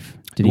Tom's wife?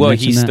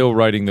 He's still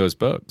writing those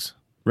books.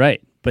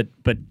 Right. But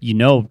you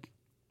know,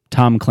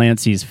 Tom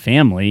Clancy's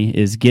family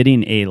is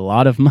getting a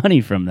lot of money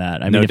from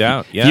that. I mean, no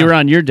doubt. If you were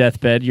on your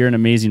deathbed, you're an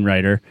amazing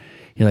writer.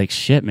 You're like,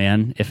 shit,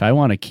 man, if I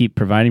want to keep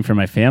providing for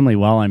my family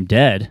while I'm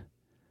dead,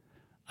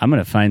 I'm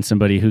going to find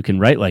somebody who can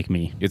write like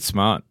me. It's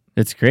smart.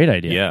 It's a great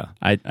idea. Yeah.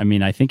 I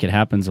mean, I think it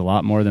happens a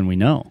lot more than we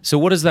know. So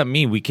what does that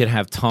mean? We could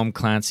have Tom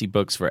Clancy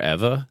books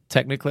forever,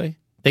 technically?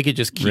 They could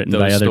just keep Written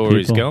those by other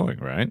stories people. going,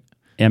 right?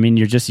 I mean,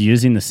 you're just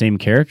using the same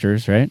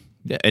characters, right?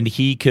 Yeah, and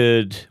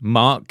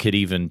Mark could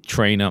even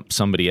train up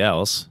somebody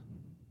else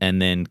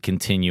and then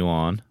continue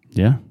on.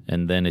 Yeah.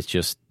 And then it's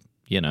just,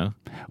 you know.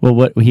 Well,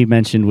 what he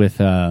mentioned with,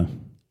 they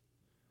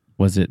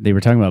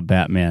were talking about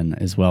Batman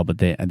as well, but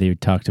they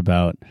talked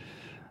about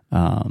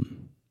the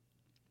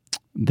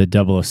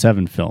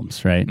 007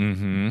 films, right?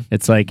 Mm-hmm.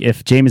 It's like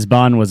if James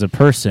Bond was a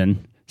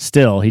person,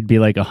 still, he'd be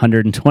like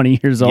 120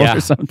 years old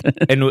or something.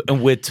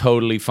 and we're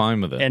totally fine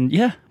with it. And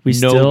yeah,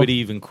 nobody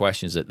even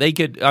questions it. They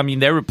could, I mean,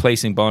 they're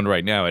replacing Bond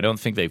right now. I don't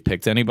think they've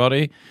picked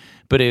anybody.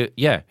 But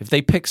if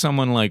they pick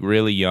someone like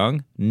really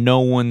young, no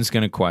one's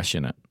going to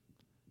question it.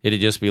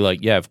 It'd just be like,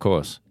 yeah, of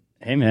course.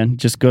 Hey, man,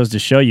 just goes to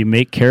show you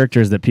make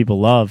characters that people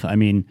love. I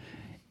mean,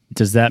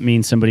 does that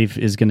mean somebody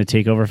is going to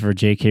take over for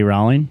J.K.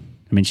 Rowling?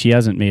 I mean, she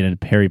hasn't made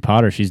a Harry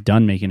Potter. She's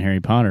done making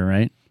Harry Potter,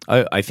 right?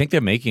 I think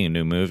they're making a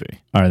new movie.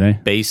 Are they?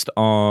 Based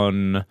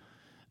on,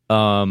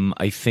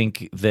 I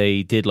think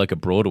they did like a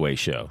Broadway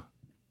show.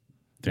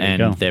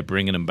 And they're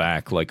bringing them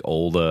back like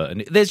older.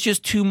 And there's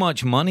just too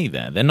much money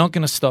there. They're not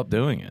going to stop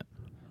doing it.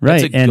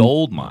 Right. It's a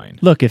gold mine.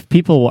 Look, if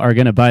people are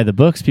going to buy the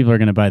books, people are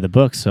going to buy the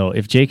books. So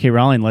if J.K.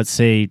 Rowling, let's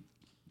say,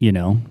 you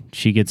know,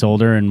 she gets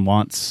older and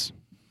wants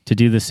to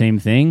do the same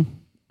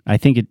thing, I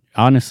think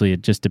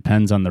it just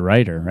depends on the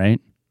writer, right?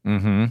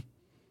 Mm-hmm.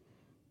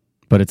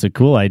 But it's a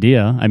cool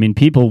idea. I mean,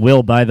 people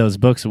will buy those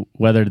books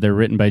whether they're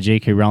written by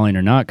J.K. Rowling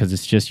or not,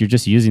 because you're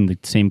just using the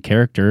same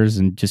characters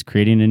and just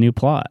creating a new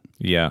plot.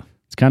 Yeah,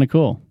 it's kind of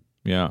cool.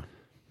 Yeah.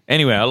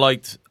 Anyway, I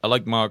liked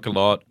Mark a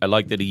lot. I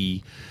like that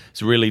he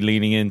is really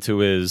leaning into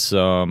his,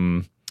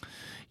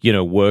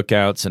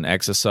 workouts and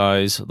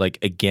exercise, like,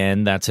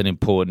 again, that's an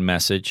important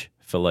message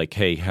for, like,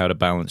 hey, how to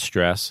balance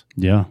stress.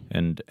 Yeah.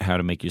 And how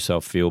to make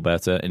yourself feel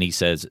better. And he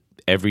says,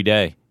 every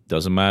day,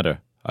 doesn't matter.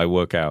 I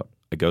work out.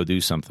 I go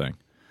do something.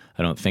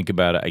 I don't think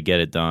about it. I get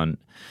it done.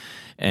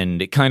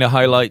 And it kind of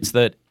highlights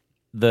that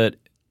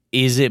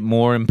is it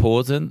more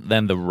important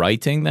than the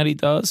writing that he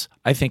does?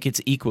 I think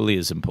it's equally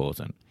as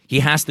important.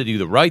 He has to do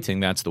the writing,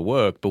 that's the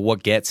work, but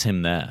what gets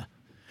him there?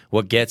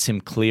 What gets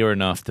him clear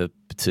enough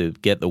to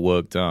get the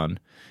work done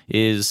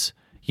is,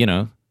 he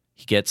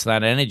gets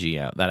that energy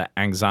out, that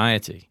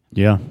anxiety.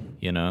 Yeah.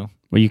 Well,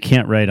 you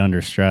can't write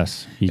under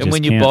stress. And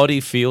when your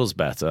body feels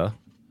better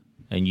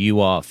and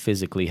you are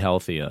physically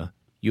healthier,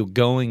 you're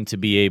going to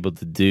be able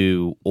to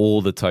do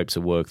all the types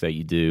of work that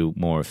you do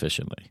more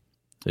efficiently.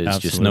 There's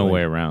just no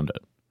way around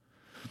it.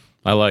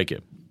 I like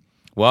it.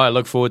 Well, I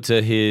look forward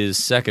to his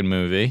second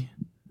movie.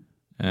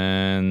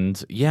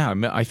 And yeah,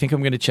 I think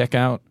I'm going to check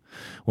out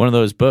one of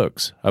those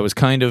books. I was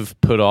kind of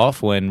put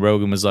off when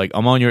Rogan was like,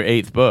 I'm on your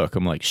 8th book.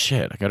 I'm like,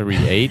 shit, I got to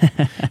read 8.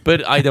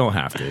 But I don't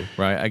have to,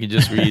 right? I can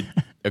just read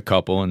a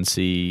couple and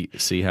see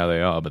how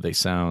they are. But they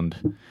sound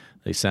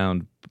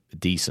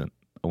decent.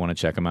 I want to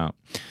check them out.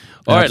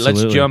 All right,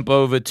 let's jump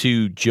over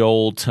to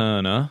Joel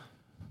Turner.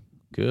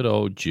 Good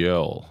old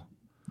Joel.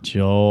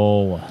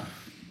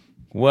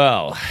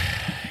 Well,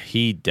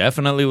 he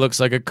definitely looks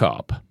like a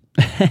cop.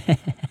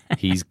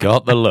 He's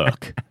got the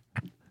look.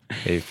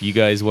 If you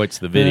guys watch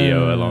the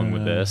video along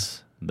with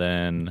this,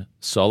 then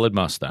solid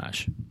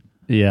mustache.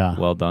 Yeah.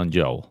 Well done,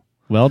 Joel.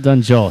 Well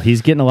done, Joel.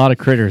 He's getting a lot of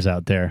critters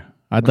out there.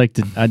 I'd like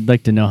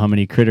to know how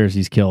many critters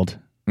he's killed.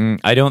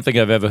 I don't think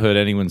I've ever heard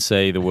anyone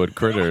say the word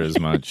critter as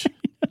much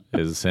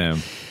as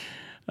him.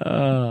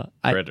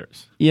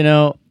 Critters.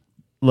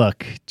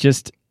 Look,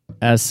 just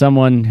as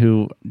someone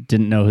who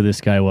didn't know who this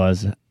guy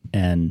was,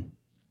 and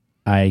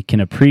I can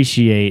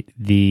appreciate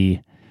the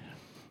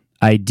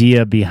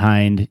idea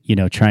behind,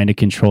 trying to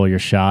control your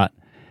shot,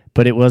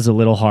 but it was a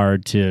little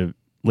hard to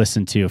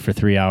listen to for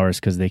 3 hours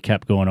because they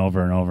kept going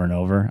over and over and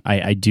over.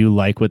 I do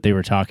like what they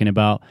were talking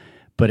about,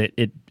 but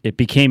it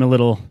became a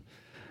little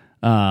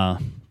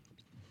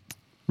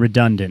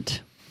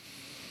redundant.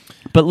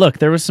 But look,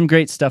 there was some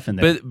great stuff in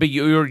there. But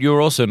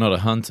you're also not a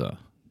hunter.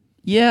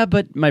 Yeah,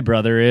 but my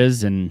brother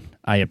is, and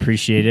I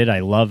appreciate it.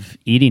 I love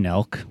eating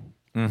elk.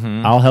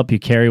 Mm-hmm. I'll help you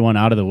carry one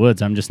out of the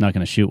woods. I'm just not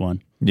going to shoot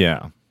one.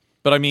 Yeah.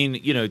 But I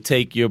mean,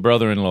 take your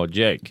brother-in-law,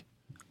 Jake.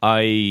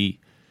 I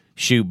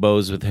shoot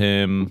bows with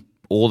him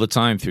all the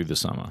time through the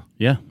summer.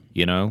 Yeah.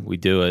 We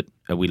do it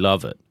and we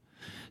love it.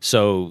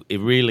 So it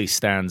really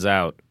stands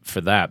out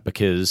for that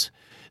because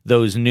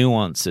those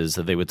nuances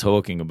that they were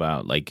talking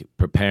about, like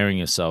preparing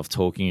yourself,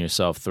 talking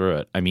yourself through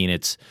it. I mean,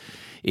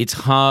 it's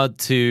hard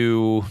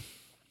to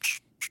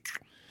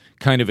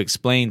kind of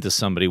explain to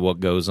somebody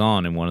what goes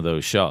on in one of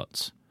those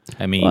shots.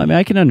 I mean,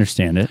 I can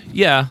understand it.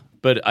 Yeah,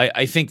 but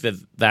I think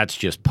that's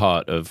just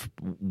part of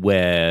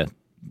where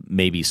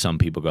maybe some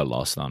people got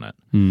lost on it.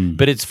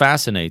 But it's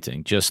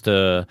fascinating. Just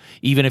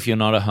even if you're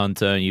not a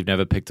hunter and you've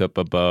never picked up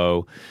a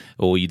bow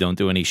or you don't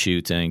do any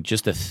shooting,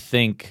 just to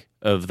think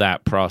of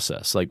that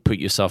process, like put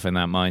yourself in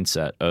that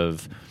mindset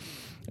of,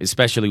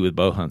 especially with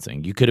bow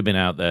hunting, you could have been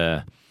out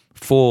there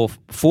for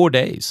 4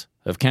 days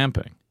of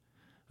camping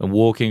and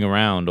walking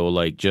around, or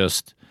like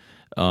just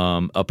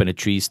up in a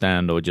tree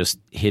stand, or just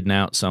hidden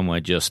out somewhere,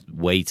 just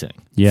waiting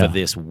for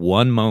this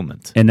one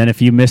moment. And then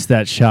if you miss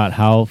that shot,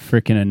 how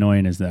freaking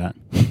annoying is that?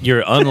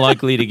 You're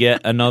unlikely to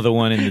get another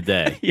one in the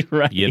day. You're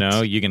right. You're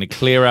going to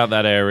clear out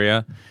that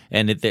area,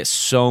 and there's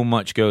so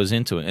much goes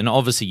into it. And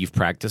obviously you've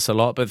practiced a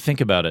lot, but think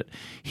about it.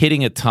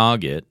 Hitting a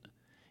target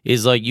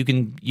is like you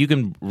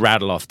can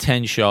rattle off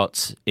 10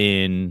 shots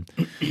in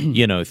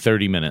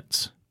 30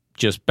 minutes.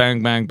 Just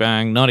bang, bang,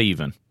 bang, not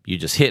even. You're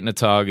just hitting a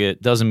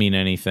target, doesn't mean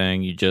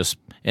anything.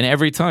 And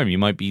every time you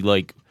might be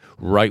like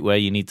right where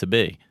you need to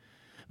be.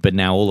 But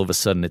now all of a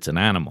sudden it's an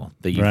animal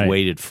that you've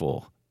waited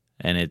for.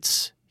 And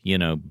it's,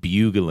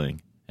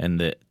 bugling and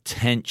the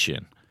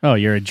tension. Oh,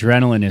 your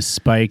adrenaline is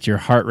spiked. Your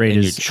heart rate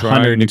is you're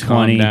trying 120. to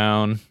calm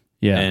down.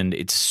 Yeah. And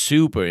it's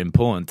super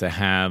important to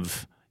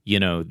have,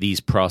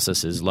 these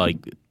processes like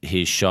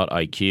his shot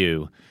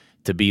IQ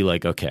to be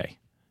like, okay,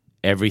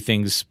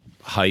 everything's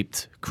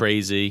hyped,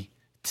 crazy,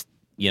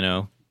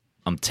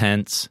 I'm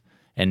tense,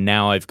 and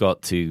now I've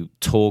got to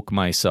talk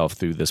myself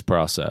through this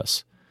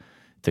process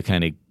to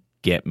kind of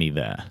get me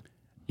there.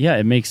 Yeah,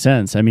 it makes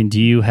sense. I mean,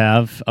 do you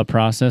have a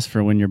process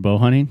for when you're bow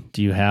hunting?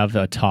 Do you have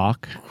a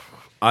talk?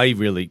 I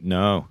really,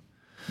 no.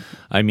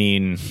 I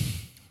mean,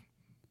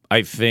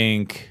 I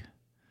think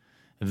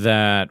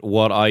that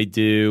what I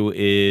do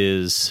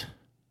is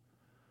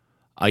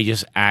I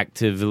just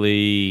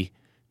actively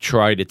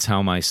try to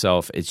tell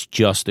myself it's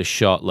just a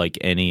shot like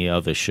any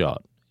other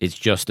shot. It's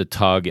just a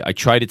target. I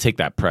try to take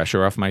that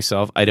pressure off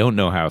myself. I don't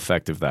know how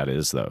effective that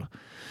is, though.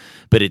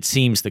 But it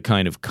seems to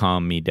kind of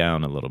calm me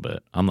down a little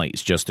bit. I'm like,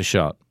 it's just a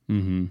shot.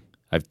 Mm-hmm.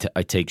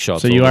 I take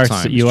shots all the time.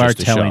 So you are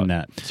telling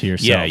that to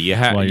yourself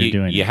while you're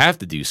doing it. You have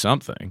to do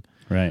something.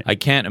 Right. I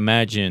can't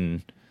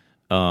imagine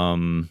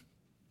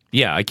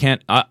Yeah, I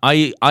can't.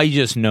 I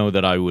just know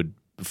that I would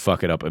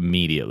fuck it up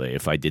immediately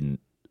if I didn't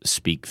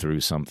speak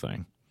through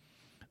something.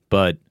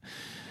 But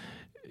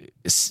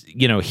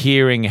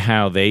hearing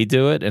how they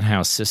do it and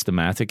how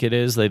systematic it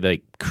is,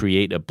 they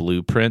create a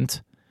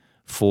blueprint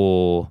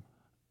for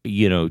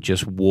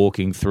just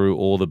walking through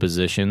all the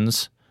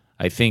positions.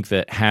 I think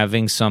that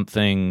having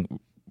something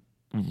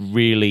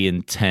really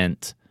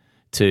intent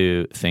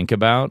to think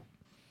about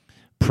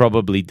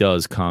probably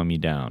does calm you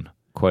down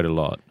quite a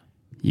lot.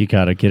 You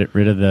got to get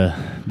rid of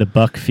the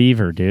buck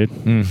fever, dude.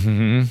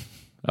 Mm-hmm.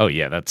 Oh,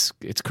 yeah,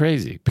 it's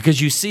crazy. Because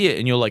you see it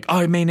and you're like, oh,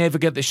 I may never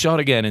get this shot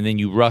again, and then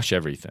you rush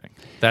everything.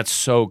 That's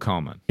so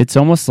common. It's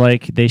almost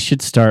like they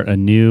should start a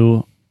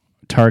new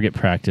target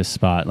practice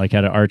spot, like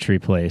at an archery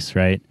place,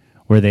 right?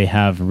 Where they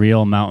have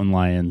real mountain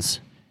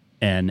lions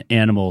and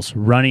animals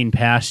running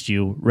past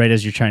you right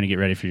as you're trying to get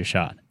ready for your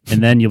shot.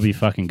 And then you'll be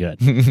fucking good.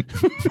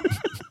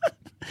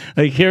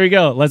 Like, here we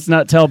go. Let's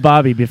not tell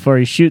Bobby before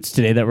he shoots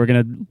today that we're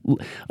going to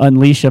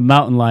unleash a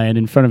mountain lion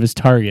in front of his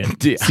target.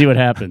 See what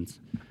happens.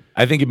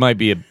 I think it might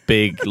be a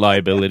big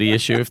liability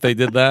issue if they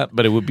did that,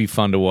 but it would be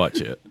fun to watch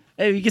it.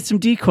 Hey, you get some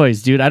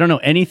decoys, dude. I don't know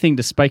anything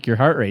to spike your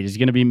heart rate. It's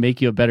going to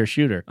make you a better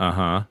shooter.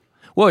 Uh-huh.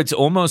 Well, it's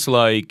almost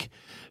like,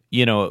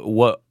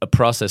 what a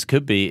process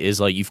could be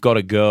is like you've got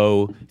to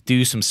go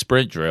do some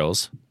sprint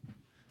drills,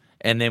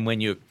 and then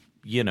when you're,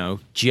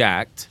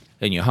 jacked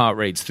and your heart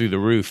rate's through the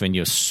roof and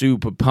you're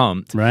super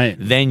pumped, right?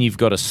 Then you've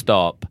got to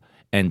stop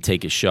and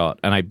take a shot.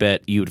 And I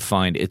bet you would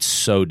find it's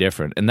so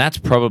different. And that's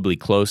probably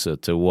closer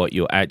to what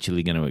you're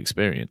actually going to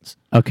experience.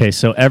 Okay,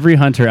 so every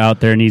hunter out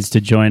there needs to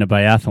join a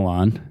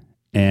biathlon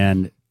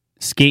and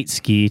skate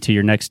ski to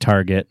your next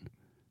target,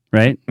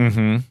 right?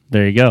 Mm-hmm.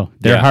 There you go.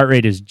 Their heart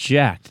rate is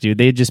jacked, dude.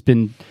 They've just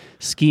been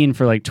skiing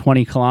for like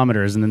 20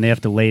 kilometers, and then they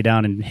have to lay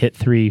down and hit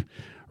 3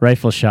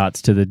 rifle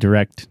shots to the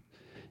direct,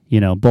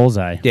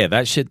 bullseye. Yeah,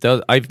 that shit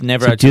does. I've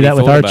never so actually do that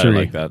with thought archery. about it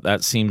like that.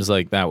 That seems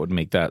like that would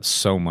make that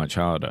so much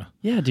harder.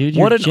 Yeah, dude.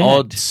 What an jacked.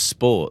 odd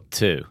sport,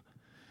 too.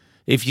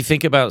 If you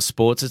think about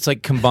sports, it's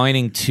like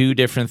combining two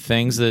different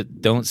things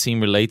that don't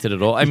seem related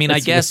at all. I mean, I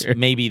guess weird.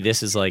 Maybe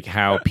this is like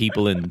how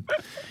people in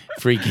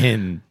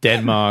freaking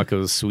Denmark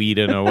or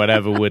Sweden or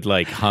whatever would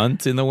like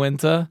hunt in the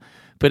winter.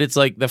 But it's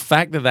like the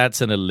fact that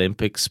that's an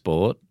Olympic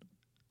sport,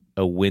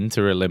 a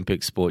winter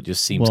Olympic sport,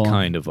 just seems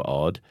kind of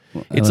odd.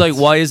 It's like,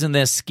 why isn't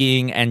there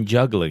skiing and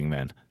juggling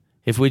then?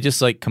 If we're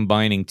just like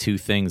combining two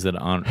things that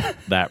aren't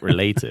that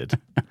related,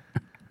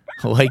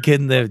 why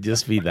couldn't there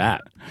just be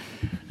that?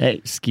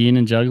 Hey, skiing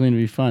and juggling would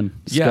be fun.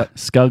 Yeah.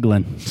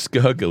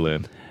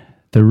 Skuggling.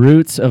 The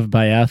roots of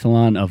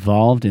biathlon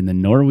evolved in the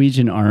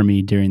Norwegian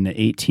army during the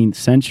 18th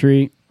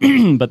century,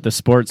 but the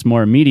sport's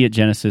more immediate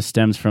genesis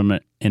stems from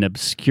an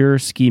obscure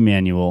ski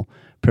manual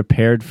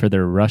prepared for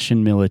the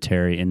Russian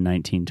military in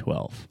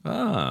 1912.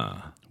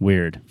 Ah.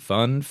 Weird.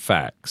 Fun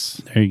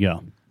facts. There you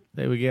go.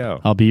 There we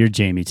go. I'll be your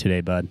Jamie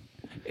today, bud.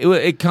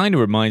 It kind of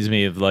reminds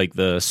me of like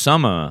the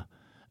summer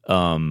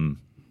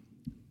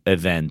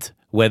event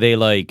where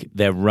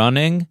they're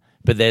running,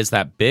 but there's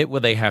that bit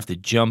where they have to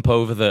jump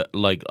over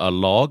a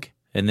log,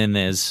 and then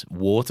there's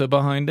water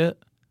behind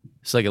it.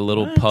 It's like a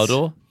little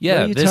puddle.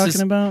 Yeah, what are you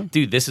talking about?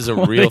 Dude, this is a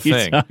real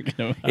thing. Talking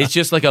about? It's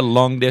just like a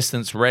long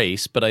distance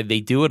race, but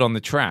they do it on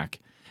the track.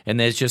 And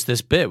there's just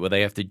this bit where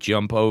they have to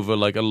jump over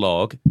like a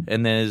log,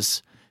 and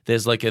there's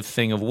like a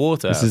thing of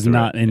water. This is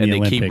not in the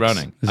Olympics. And they keep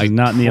running. This is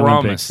not in the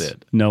Olympics.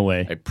 It. No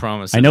way. I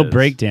promise. I know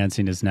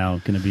breakdancing is now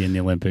going to be in the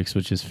Olympics,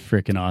 which is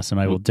freaking awesome.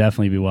 I will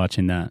definitely be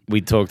watching that.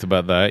 We talked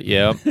about that.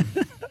 Yeah,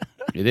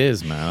 it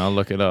is, man. I'll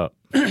look it up.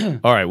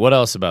 All right. What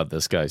else about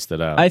this guy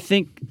stood out? I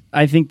think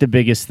the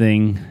biggest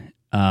thing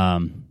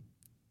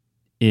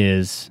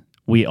is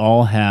we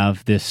all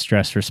have this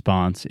stress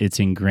response. It's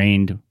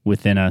ingrained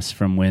within us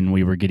from when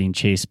we were getting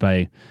chased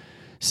by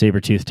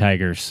saber-toothed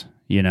tigers,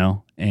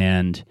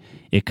 and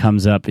it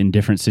comes up in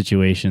different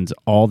situations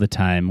all the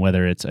time,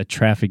 whether it's a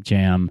traffic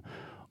jam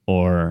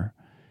or,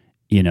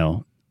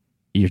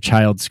 your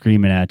child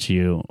screaming at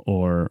you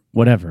or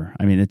whatever.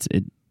 I mean,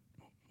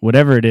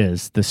 whatever it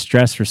is, the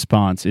stress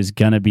response is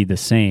going to be the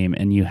same,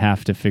 and you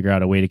have to figure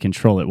out a way to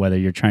control it, whether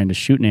you're trying to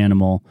shoot an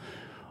animal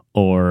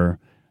or,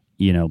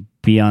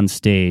 be on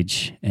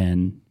stage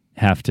and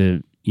have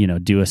to,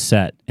 do a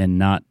set and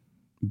not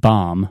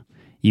bomb.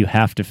 You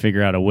have to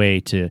figure out a way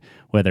to,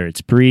 whether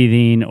it's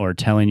breathing or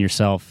telling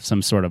yourself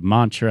some sort of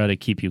mantra to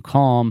keep you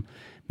calm,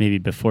 maybe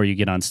before you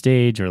get on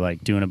stage, or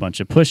like doing a bunch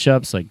of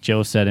push-ups. Like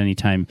Joe said,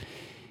 anytime,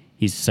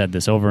 he's said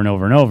this over and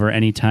over and over,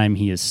 anytime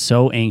he is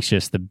so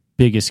anxious, the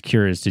biggest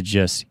cure is to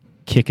just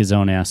kick his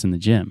own ass in the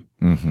gym.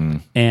 Mm-hmm.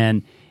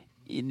 And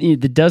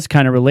it does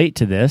kind of relate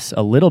to this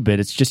a little bit.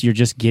 It's just you're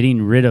just getting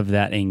rid of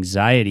that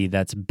anxiety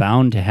that's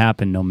bound to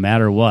happen no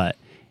matter what.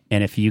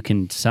 And if you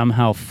can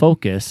somehow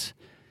focus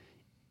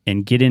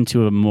and get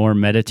into a more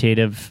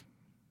meditative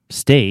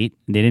state,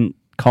 they didn't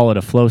call it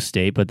a flow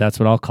state, but that's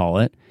what I'll call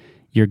it,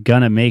 you're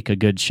going to make a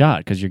good shot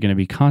because you're going to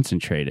be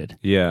concentrated.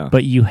 Yeah.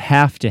 But you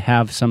have to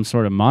have some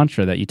sort of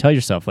mantra that you tell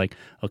yourself, like,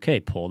 okay,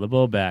 pull the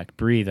bow back,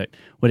 breathe.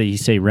 What did he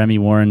say? Remy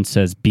Warren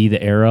says, be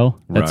the arrow.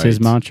 That's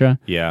his mantra.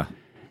 Yeah.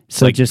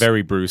 So like just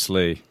very Bruce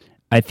Lee.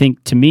 I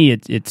think to me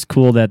it's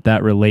cool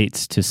that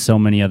relates to so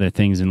many other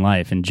things in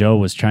life, and Joe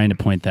was trying to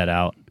point that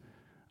out.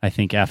 I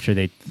think after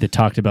they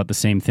talked about the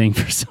same thing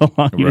for so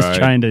long, he was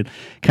trying to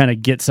kind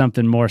of get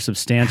something more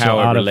substantial how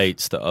out it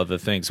relates to other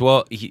things.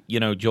 Well,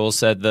 Joel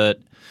said that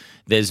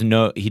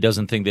he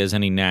doesn't think there's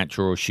any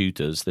natural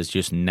shooters. There's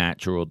just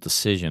natural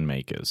decision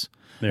makers.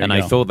 And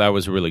I thought that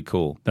was really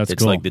cool. It's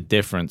cool. like the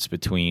difference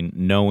between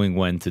knowing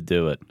when to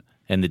do it,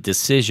 and the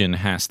decision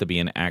has to be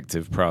an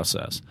active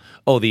process.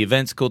 Oh, the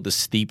event's called the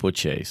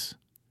steeplechase.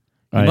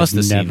 You must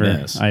have seen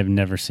this. I've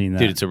never seen that.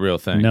 Dude, it's a real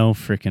thing. No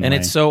freaking way. And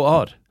it's so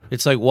odd.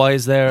 It's like, why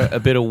is there a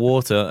bit of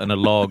water and a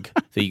log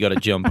that you got to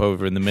jump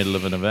over in the middle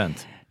of an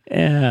event?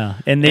 Yeah,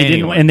 and they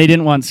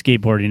didn't want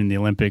skateboarding in the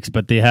Olympics,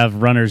 but they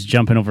have runners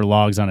jumping over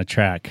logs on a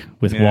track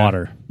with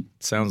water.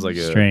 Sounds like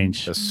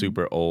strange, a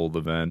super old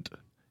event.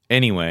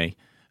 Anyway,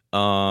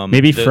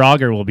 maybe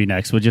Frogger will be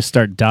next. We'll just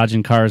start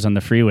dodging cars on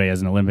the freeway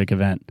as an Olympic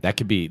event.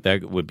 That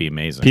would be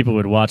amazing. People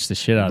would watch the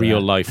shit out of that. Real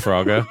life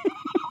Frogger. You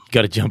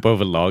got to jump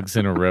over logs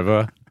in a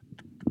river.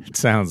 It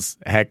sounds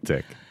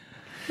hectic.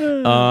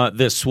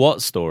 The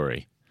SWAT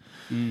story.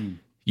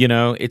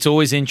 It's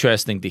always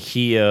interesting to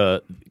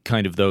hear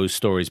kind of those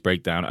stories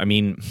break down. I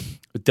mean,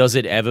 does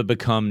it ever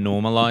become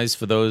normalized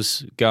for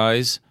those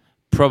guys?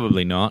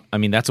 Probably not. I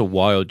mean, that's a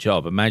wild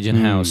job. Imagine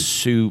how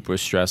super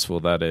stressful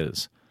that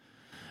is.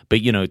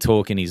 But,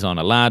 talking, he's on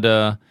a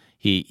ladder.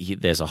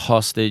 There's a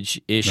hostage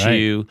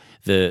issue.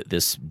 Right.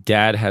 This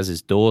dad has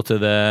his daughter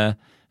there.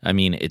 I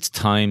mean, it's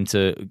time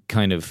to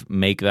kind of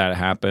make that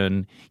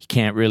happen. He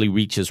can't really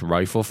reach his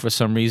rifle for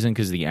some reason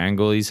because the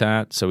angle he's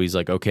at. So he's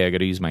like, okay, I got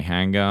to use my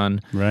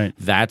handgun. Right.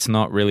 That's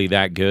not really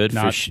that good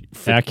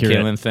for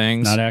killing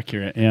things. Not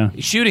accurate, yeah.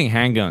 Shooting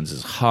handguns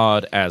is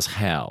hard as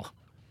hell.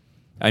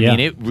 I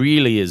mean, it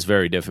really is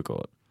very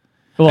difficult.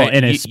 Well,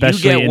 and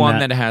especially you get one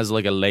that has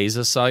like a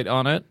laser sight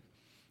on it,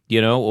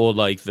 or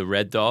like the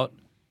red dot.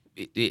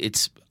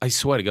 It's I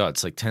swear to God,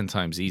 it's like 10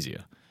 times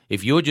easier.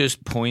 If you're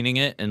just pointing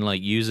it and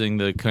like using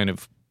the kind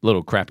of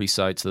little crappy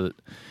sights that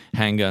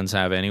handguns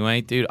have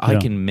anyway, dude, I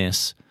can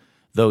miss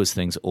those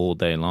things all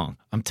day long.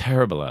 I'm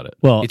terrible at it.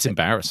 Well, it's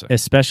embarrassing.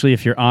 Especially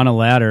if you're on a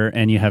ladder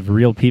and you have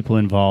real people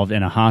involved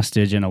and a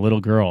hostage and a little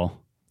girl.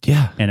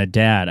 Yeah. And a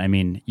dad. I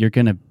mean, you're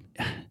going to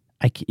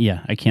I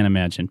can't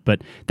imagine.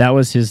 But that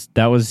was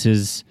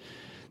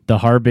the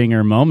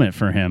harbinger moment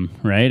for him,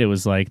 right? It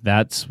was like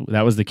that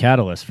was the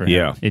catalyst for him.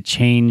 Yeah. It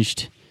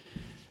changed.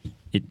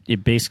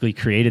 It basically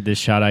created this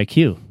shot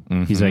IQ.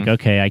 Mm-hmm. He's like,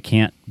 okay, I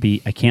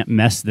can't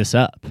mess this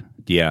up.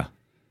 Yeah.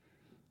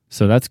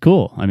 So that's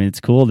cool. I mean,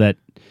 it's cool that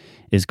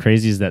as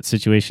crazy as that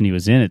situation he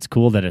was in, it's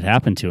cool that it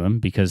happened to him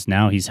because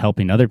now he's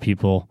helping other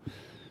people,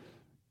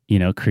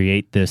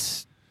 create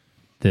this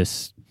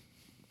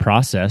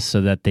process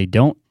so that they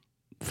don't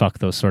fuck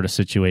those sort of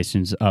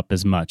situations up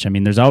as much. I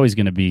mean, there's always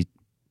going to be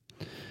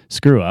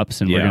screw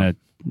ups and we're going to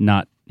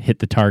not hit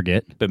the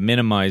target. But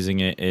minimizing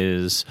it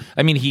is,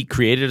 I mean, he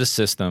created a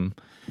system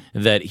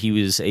that he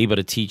was able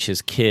to teach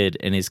his kid,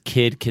 and his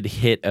kid could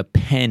hit a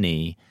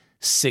penny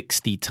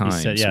 60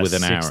 times with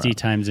an arrow. 60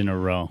 times in a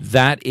row.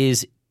 That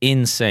is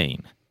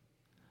insane.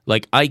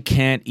 Like, I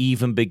can't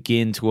even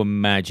begin to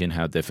imagine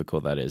how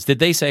difficult that is. Did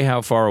they say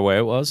how far away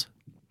it was?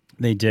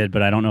 They did,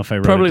 but I don't know if I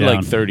wrote Probably it down.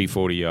 like 30,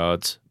 40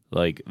 yards,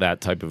 like that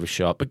type of a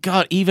shot. But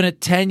God, even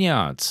at 10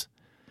 yards,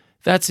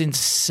 that's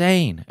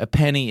insane. A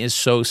penny is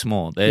so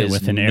small. There's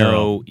with an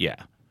arrow. Yeah.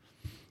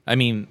 I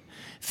mean,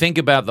 think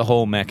about the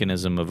whole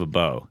mechanism of a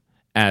bow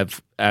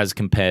as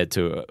compared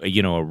to,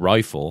 a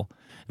rifle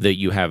that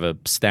you have a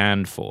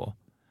stand for.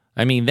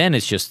 I mean, then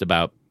it's just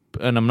about,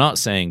 and I'm not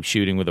saying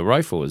shooting with a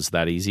rifle is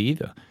that easy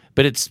either,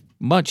 but it's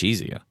much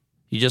easier.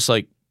 You just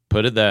like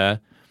put it there,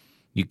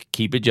 you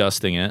keep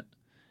adjusting it,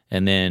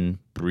 and then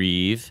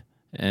breathe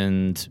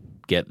and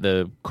get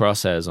the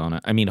crosshairs on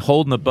it. I mean,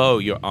 holding the bow,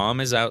 your arm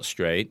is out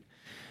straight.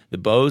 The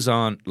bows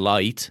aren't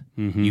light.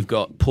 Mm-hmm. You've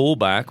got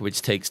pullback,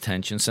 which takes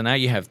tension. So now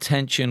you have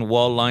tension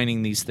while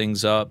lining these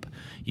things up.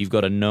 You've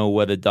got to know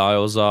where the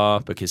dials are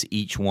because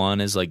each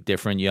one is like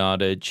different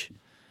yardage.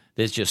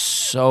 There's just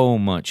so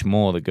much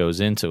more that goes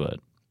into it.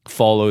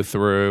 Follow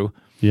through.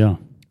 Yeah.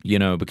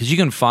 Because you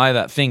can fire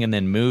that thing and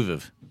then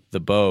move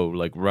the bow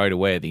like right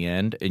away at the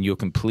end, and you'll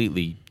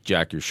completely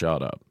jack your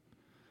shot up.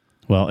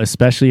 Well,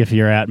 especially if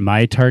you're at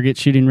my target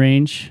shooting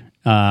range,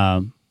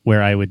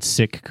 where I would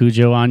sick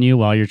Cujo on you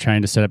while you're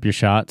trying to set up your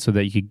shot so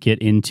that you could get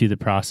into the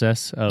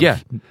process of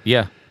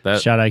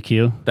shot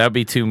IQ. That'd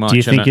be too much. Do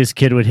you think his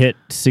kid would hit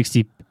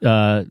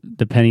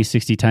the penny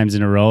 60 times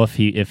in a row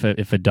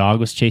if a dog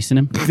was chasing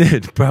him?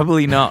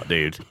 Probably not,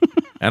 dude.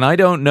 And I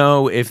don't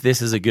know if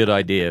this is a good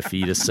idea for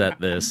you to set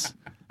this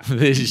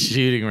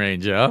shooting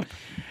range up.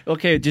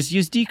 Okay, just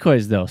use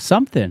decoys though.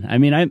 Something. I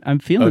mean, I'm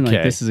feeling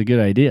like this is a good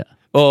idea.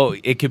 Oh,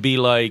 it could be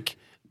like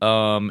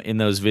in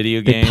those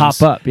video games. They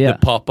pop up, yeah. The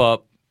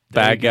pop-up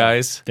bad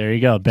guys. There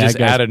you go. Bad just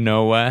guys. Out of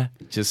nowhere.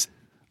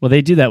 Well,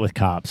 they do that with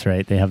cops,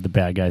 right? They have the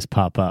bad guys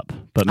pop up.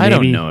 But maybe, I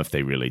don't know if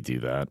they really do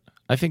that.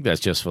 I think that's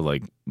just for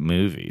like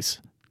movies.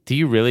 Do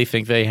you really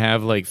think they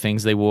have like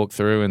things they walk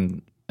through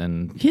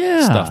and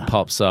Yeah. stuff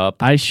pops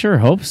up. I sure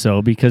hope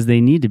so, because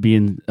they need to be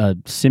in a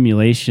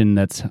simulation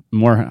that's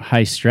more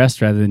high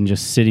stress rather than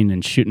just sitting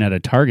and shooting at a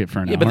target for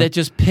an hour. Yeah, but they're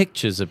just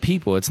pictures of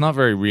people. It's not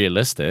very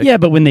realistic. Yeah,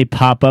 but when they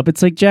pop up,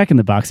 it's like Jack in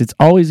the Box. It's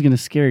always going to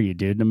scare you,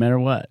 dude, no matter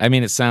what. I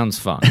mean, it sounds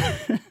fun.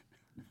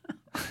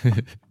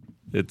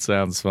 It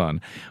sounds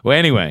fun. Well,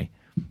 anyway,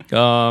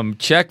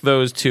 check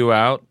those two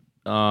out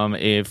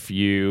if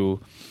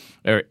you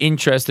are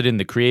interested in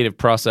the creative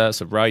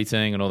process of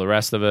writing and all the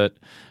rest of it.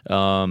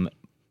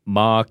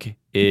 Mark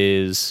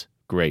is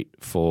great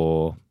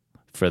for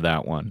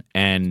that one.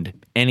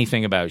 And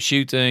anything about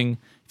shooting,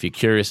 if you're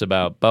curious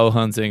about bow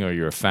hunting or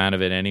you're a fan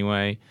of it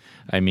anyway,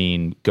 I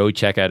mean, go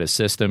check out his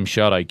system,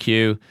 Shot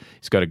IQ.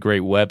 He's got a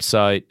great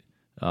website.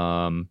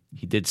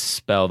 He did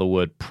spell the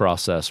word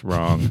process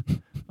wrong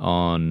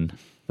on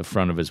the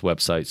front of his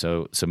website,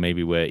 so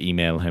maybe we'll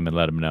email him and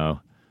let him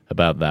know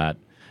about that.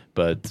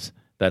 But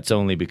that's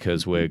only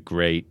because we're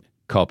great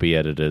copy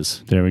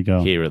editors. There we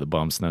go. Here at the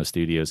Bomb Snow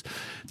Studios.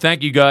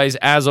 Thank you guys,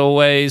 as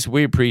always.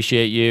 We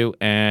appreciate you,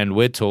 and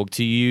we'll talk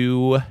to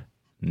you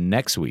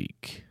next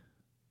week.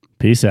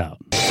 Peace out.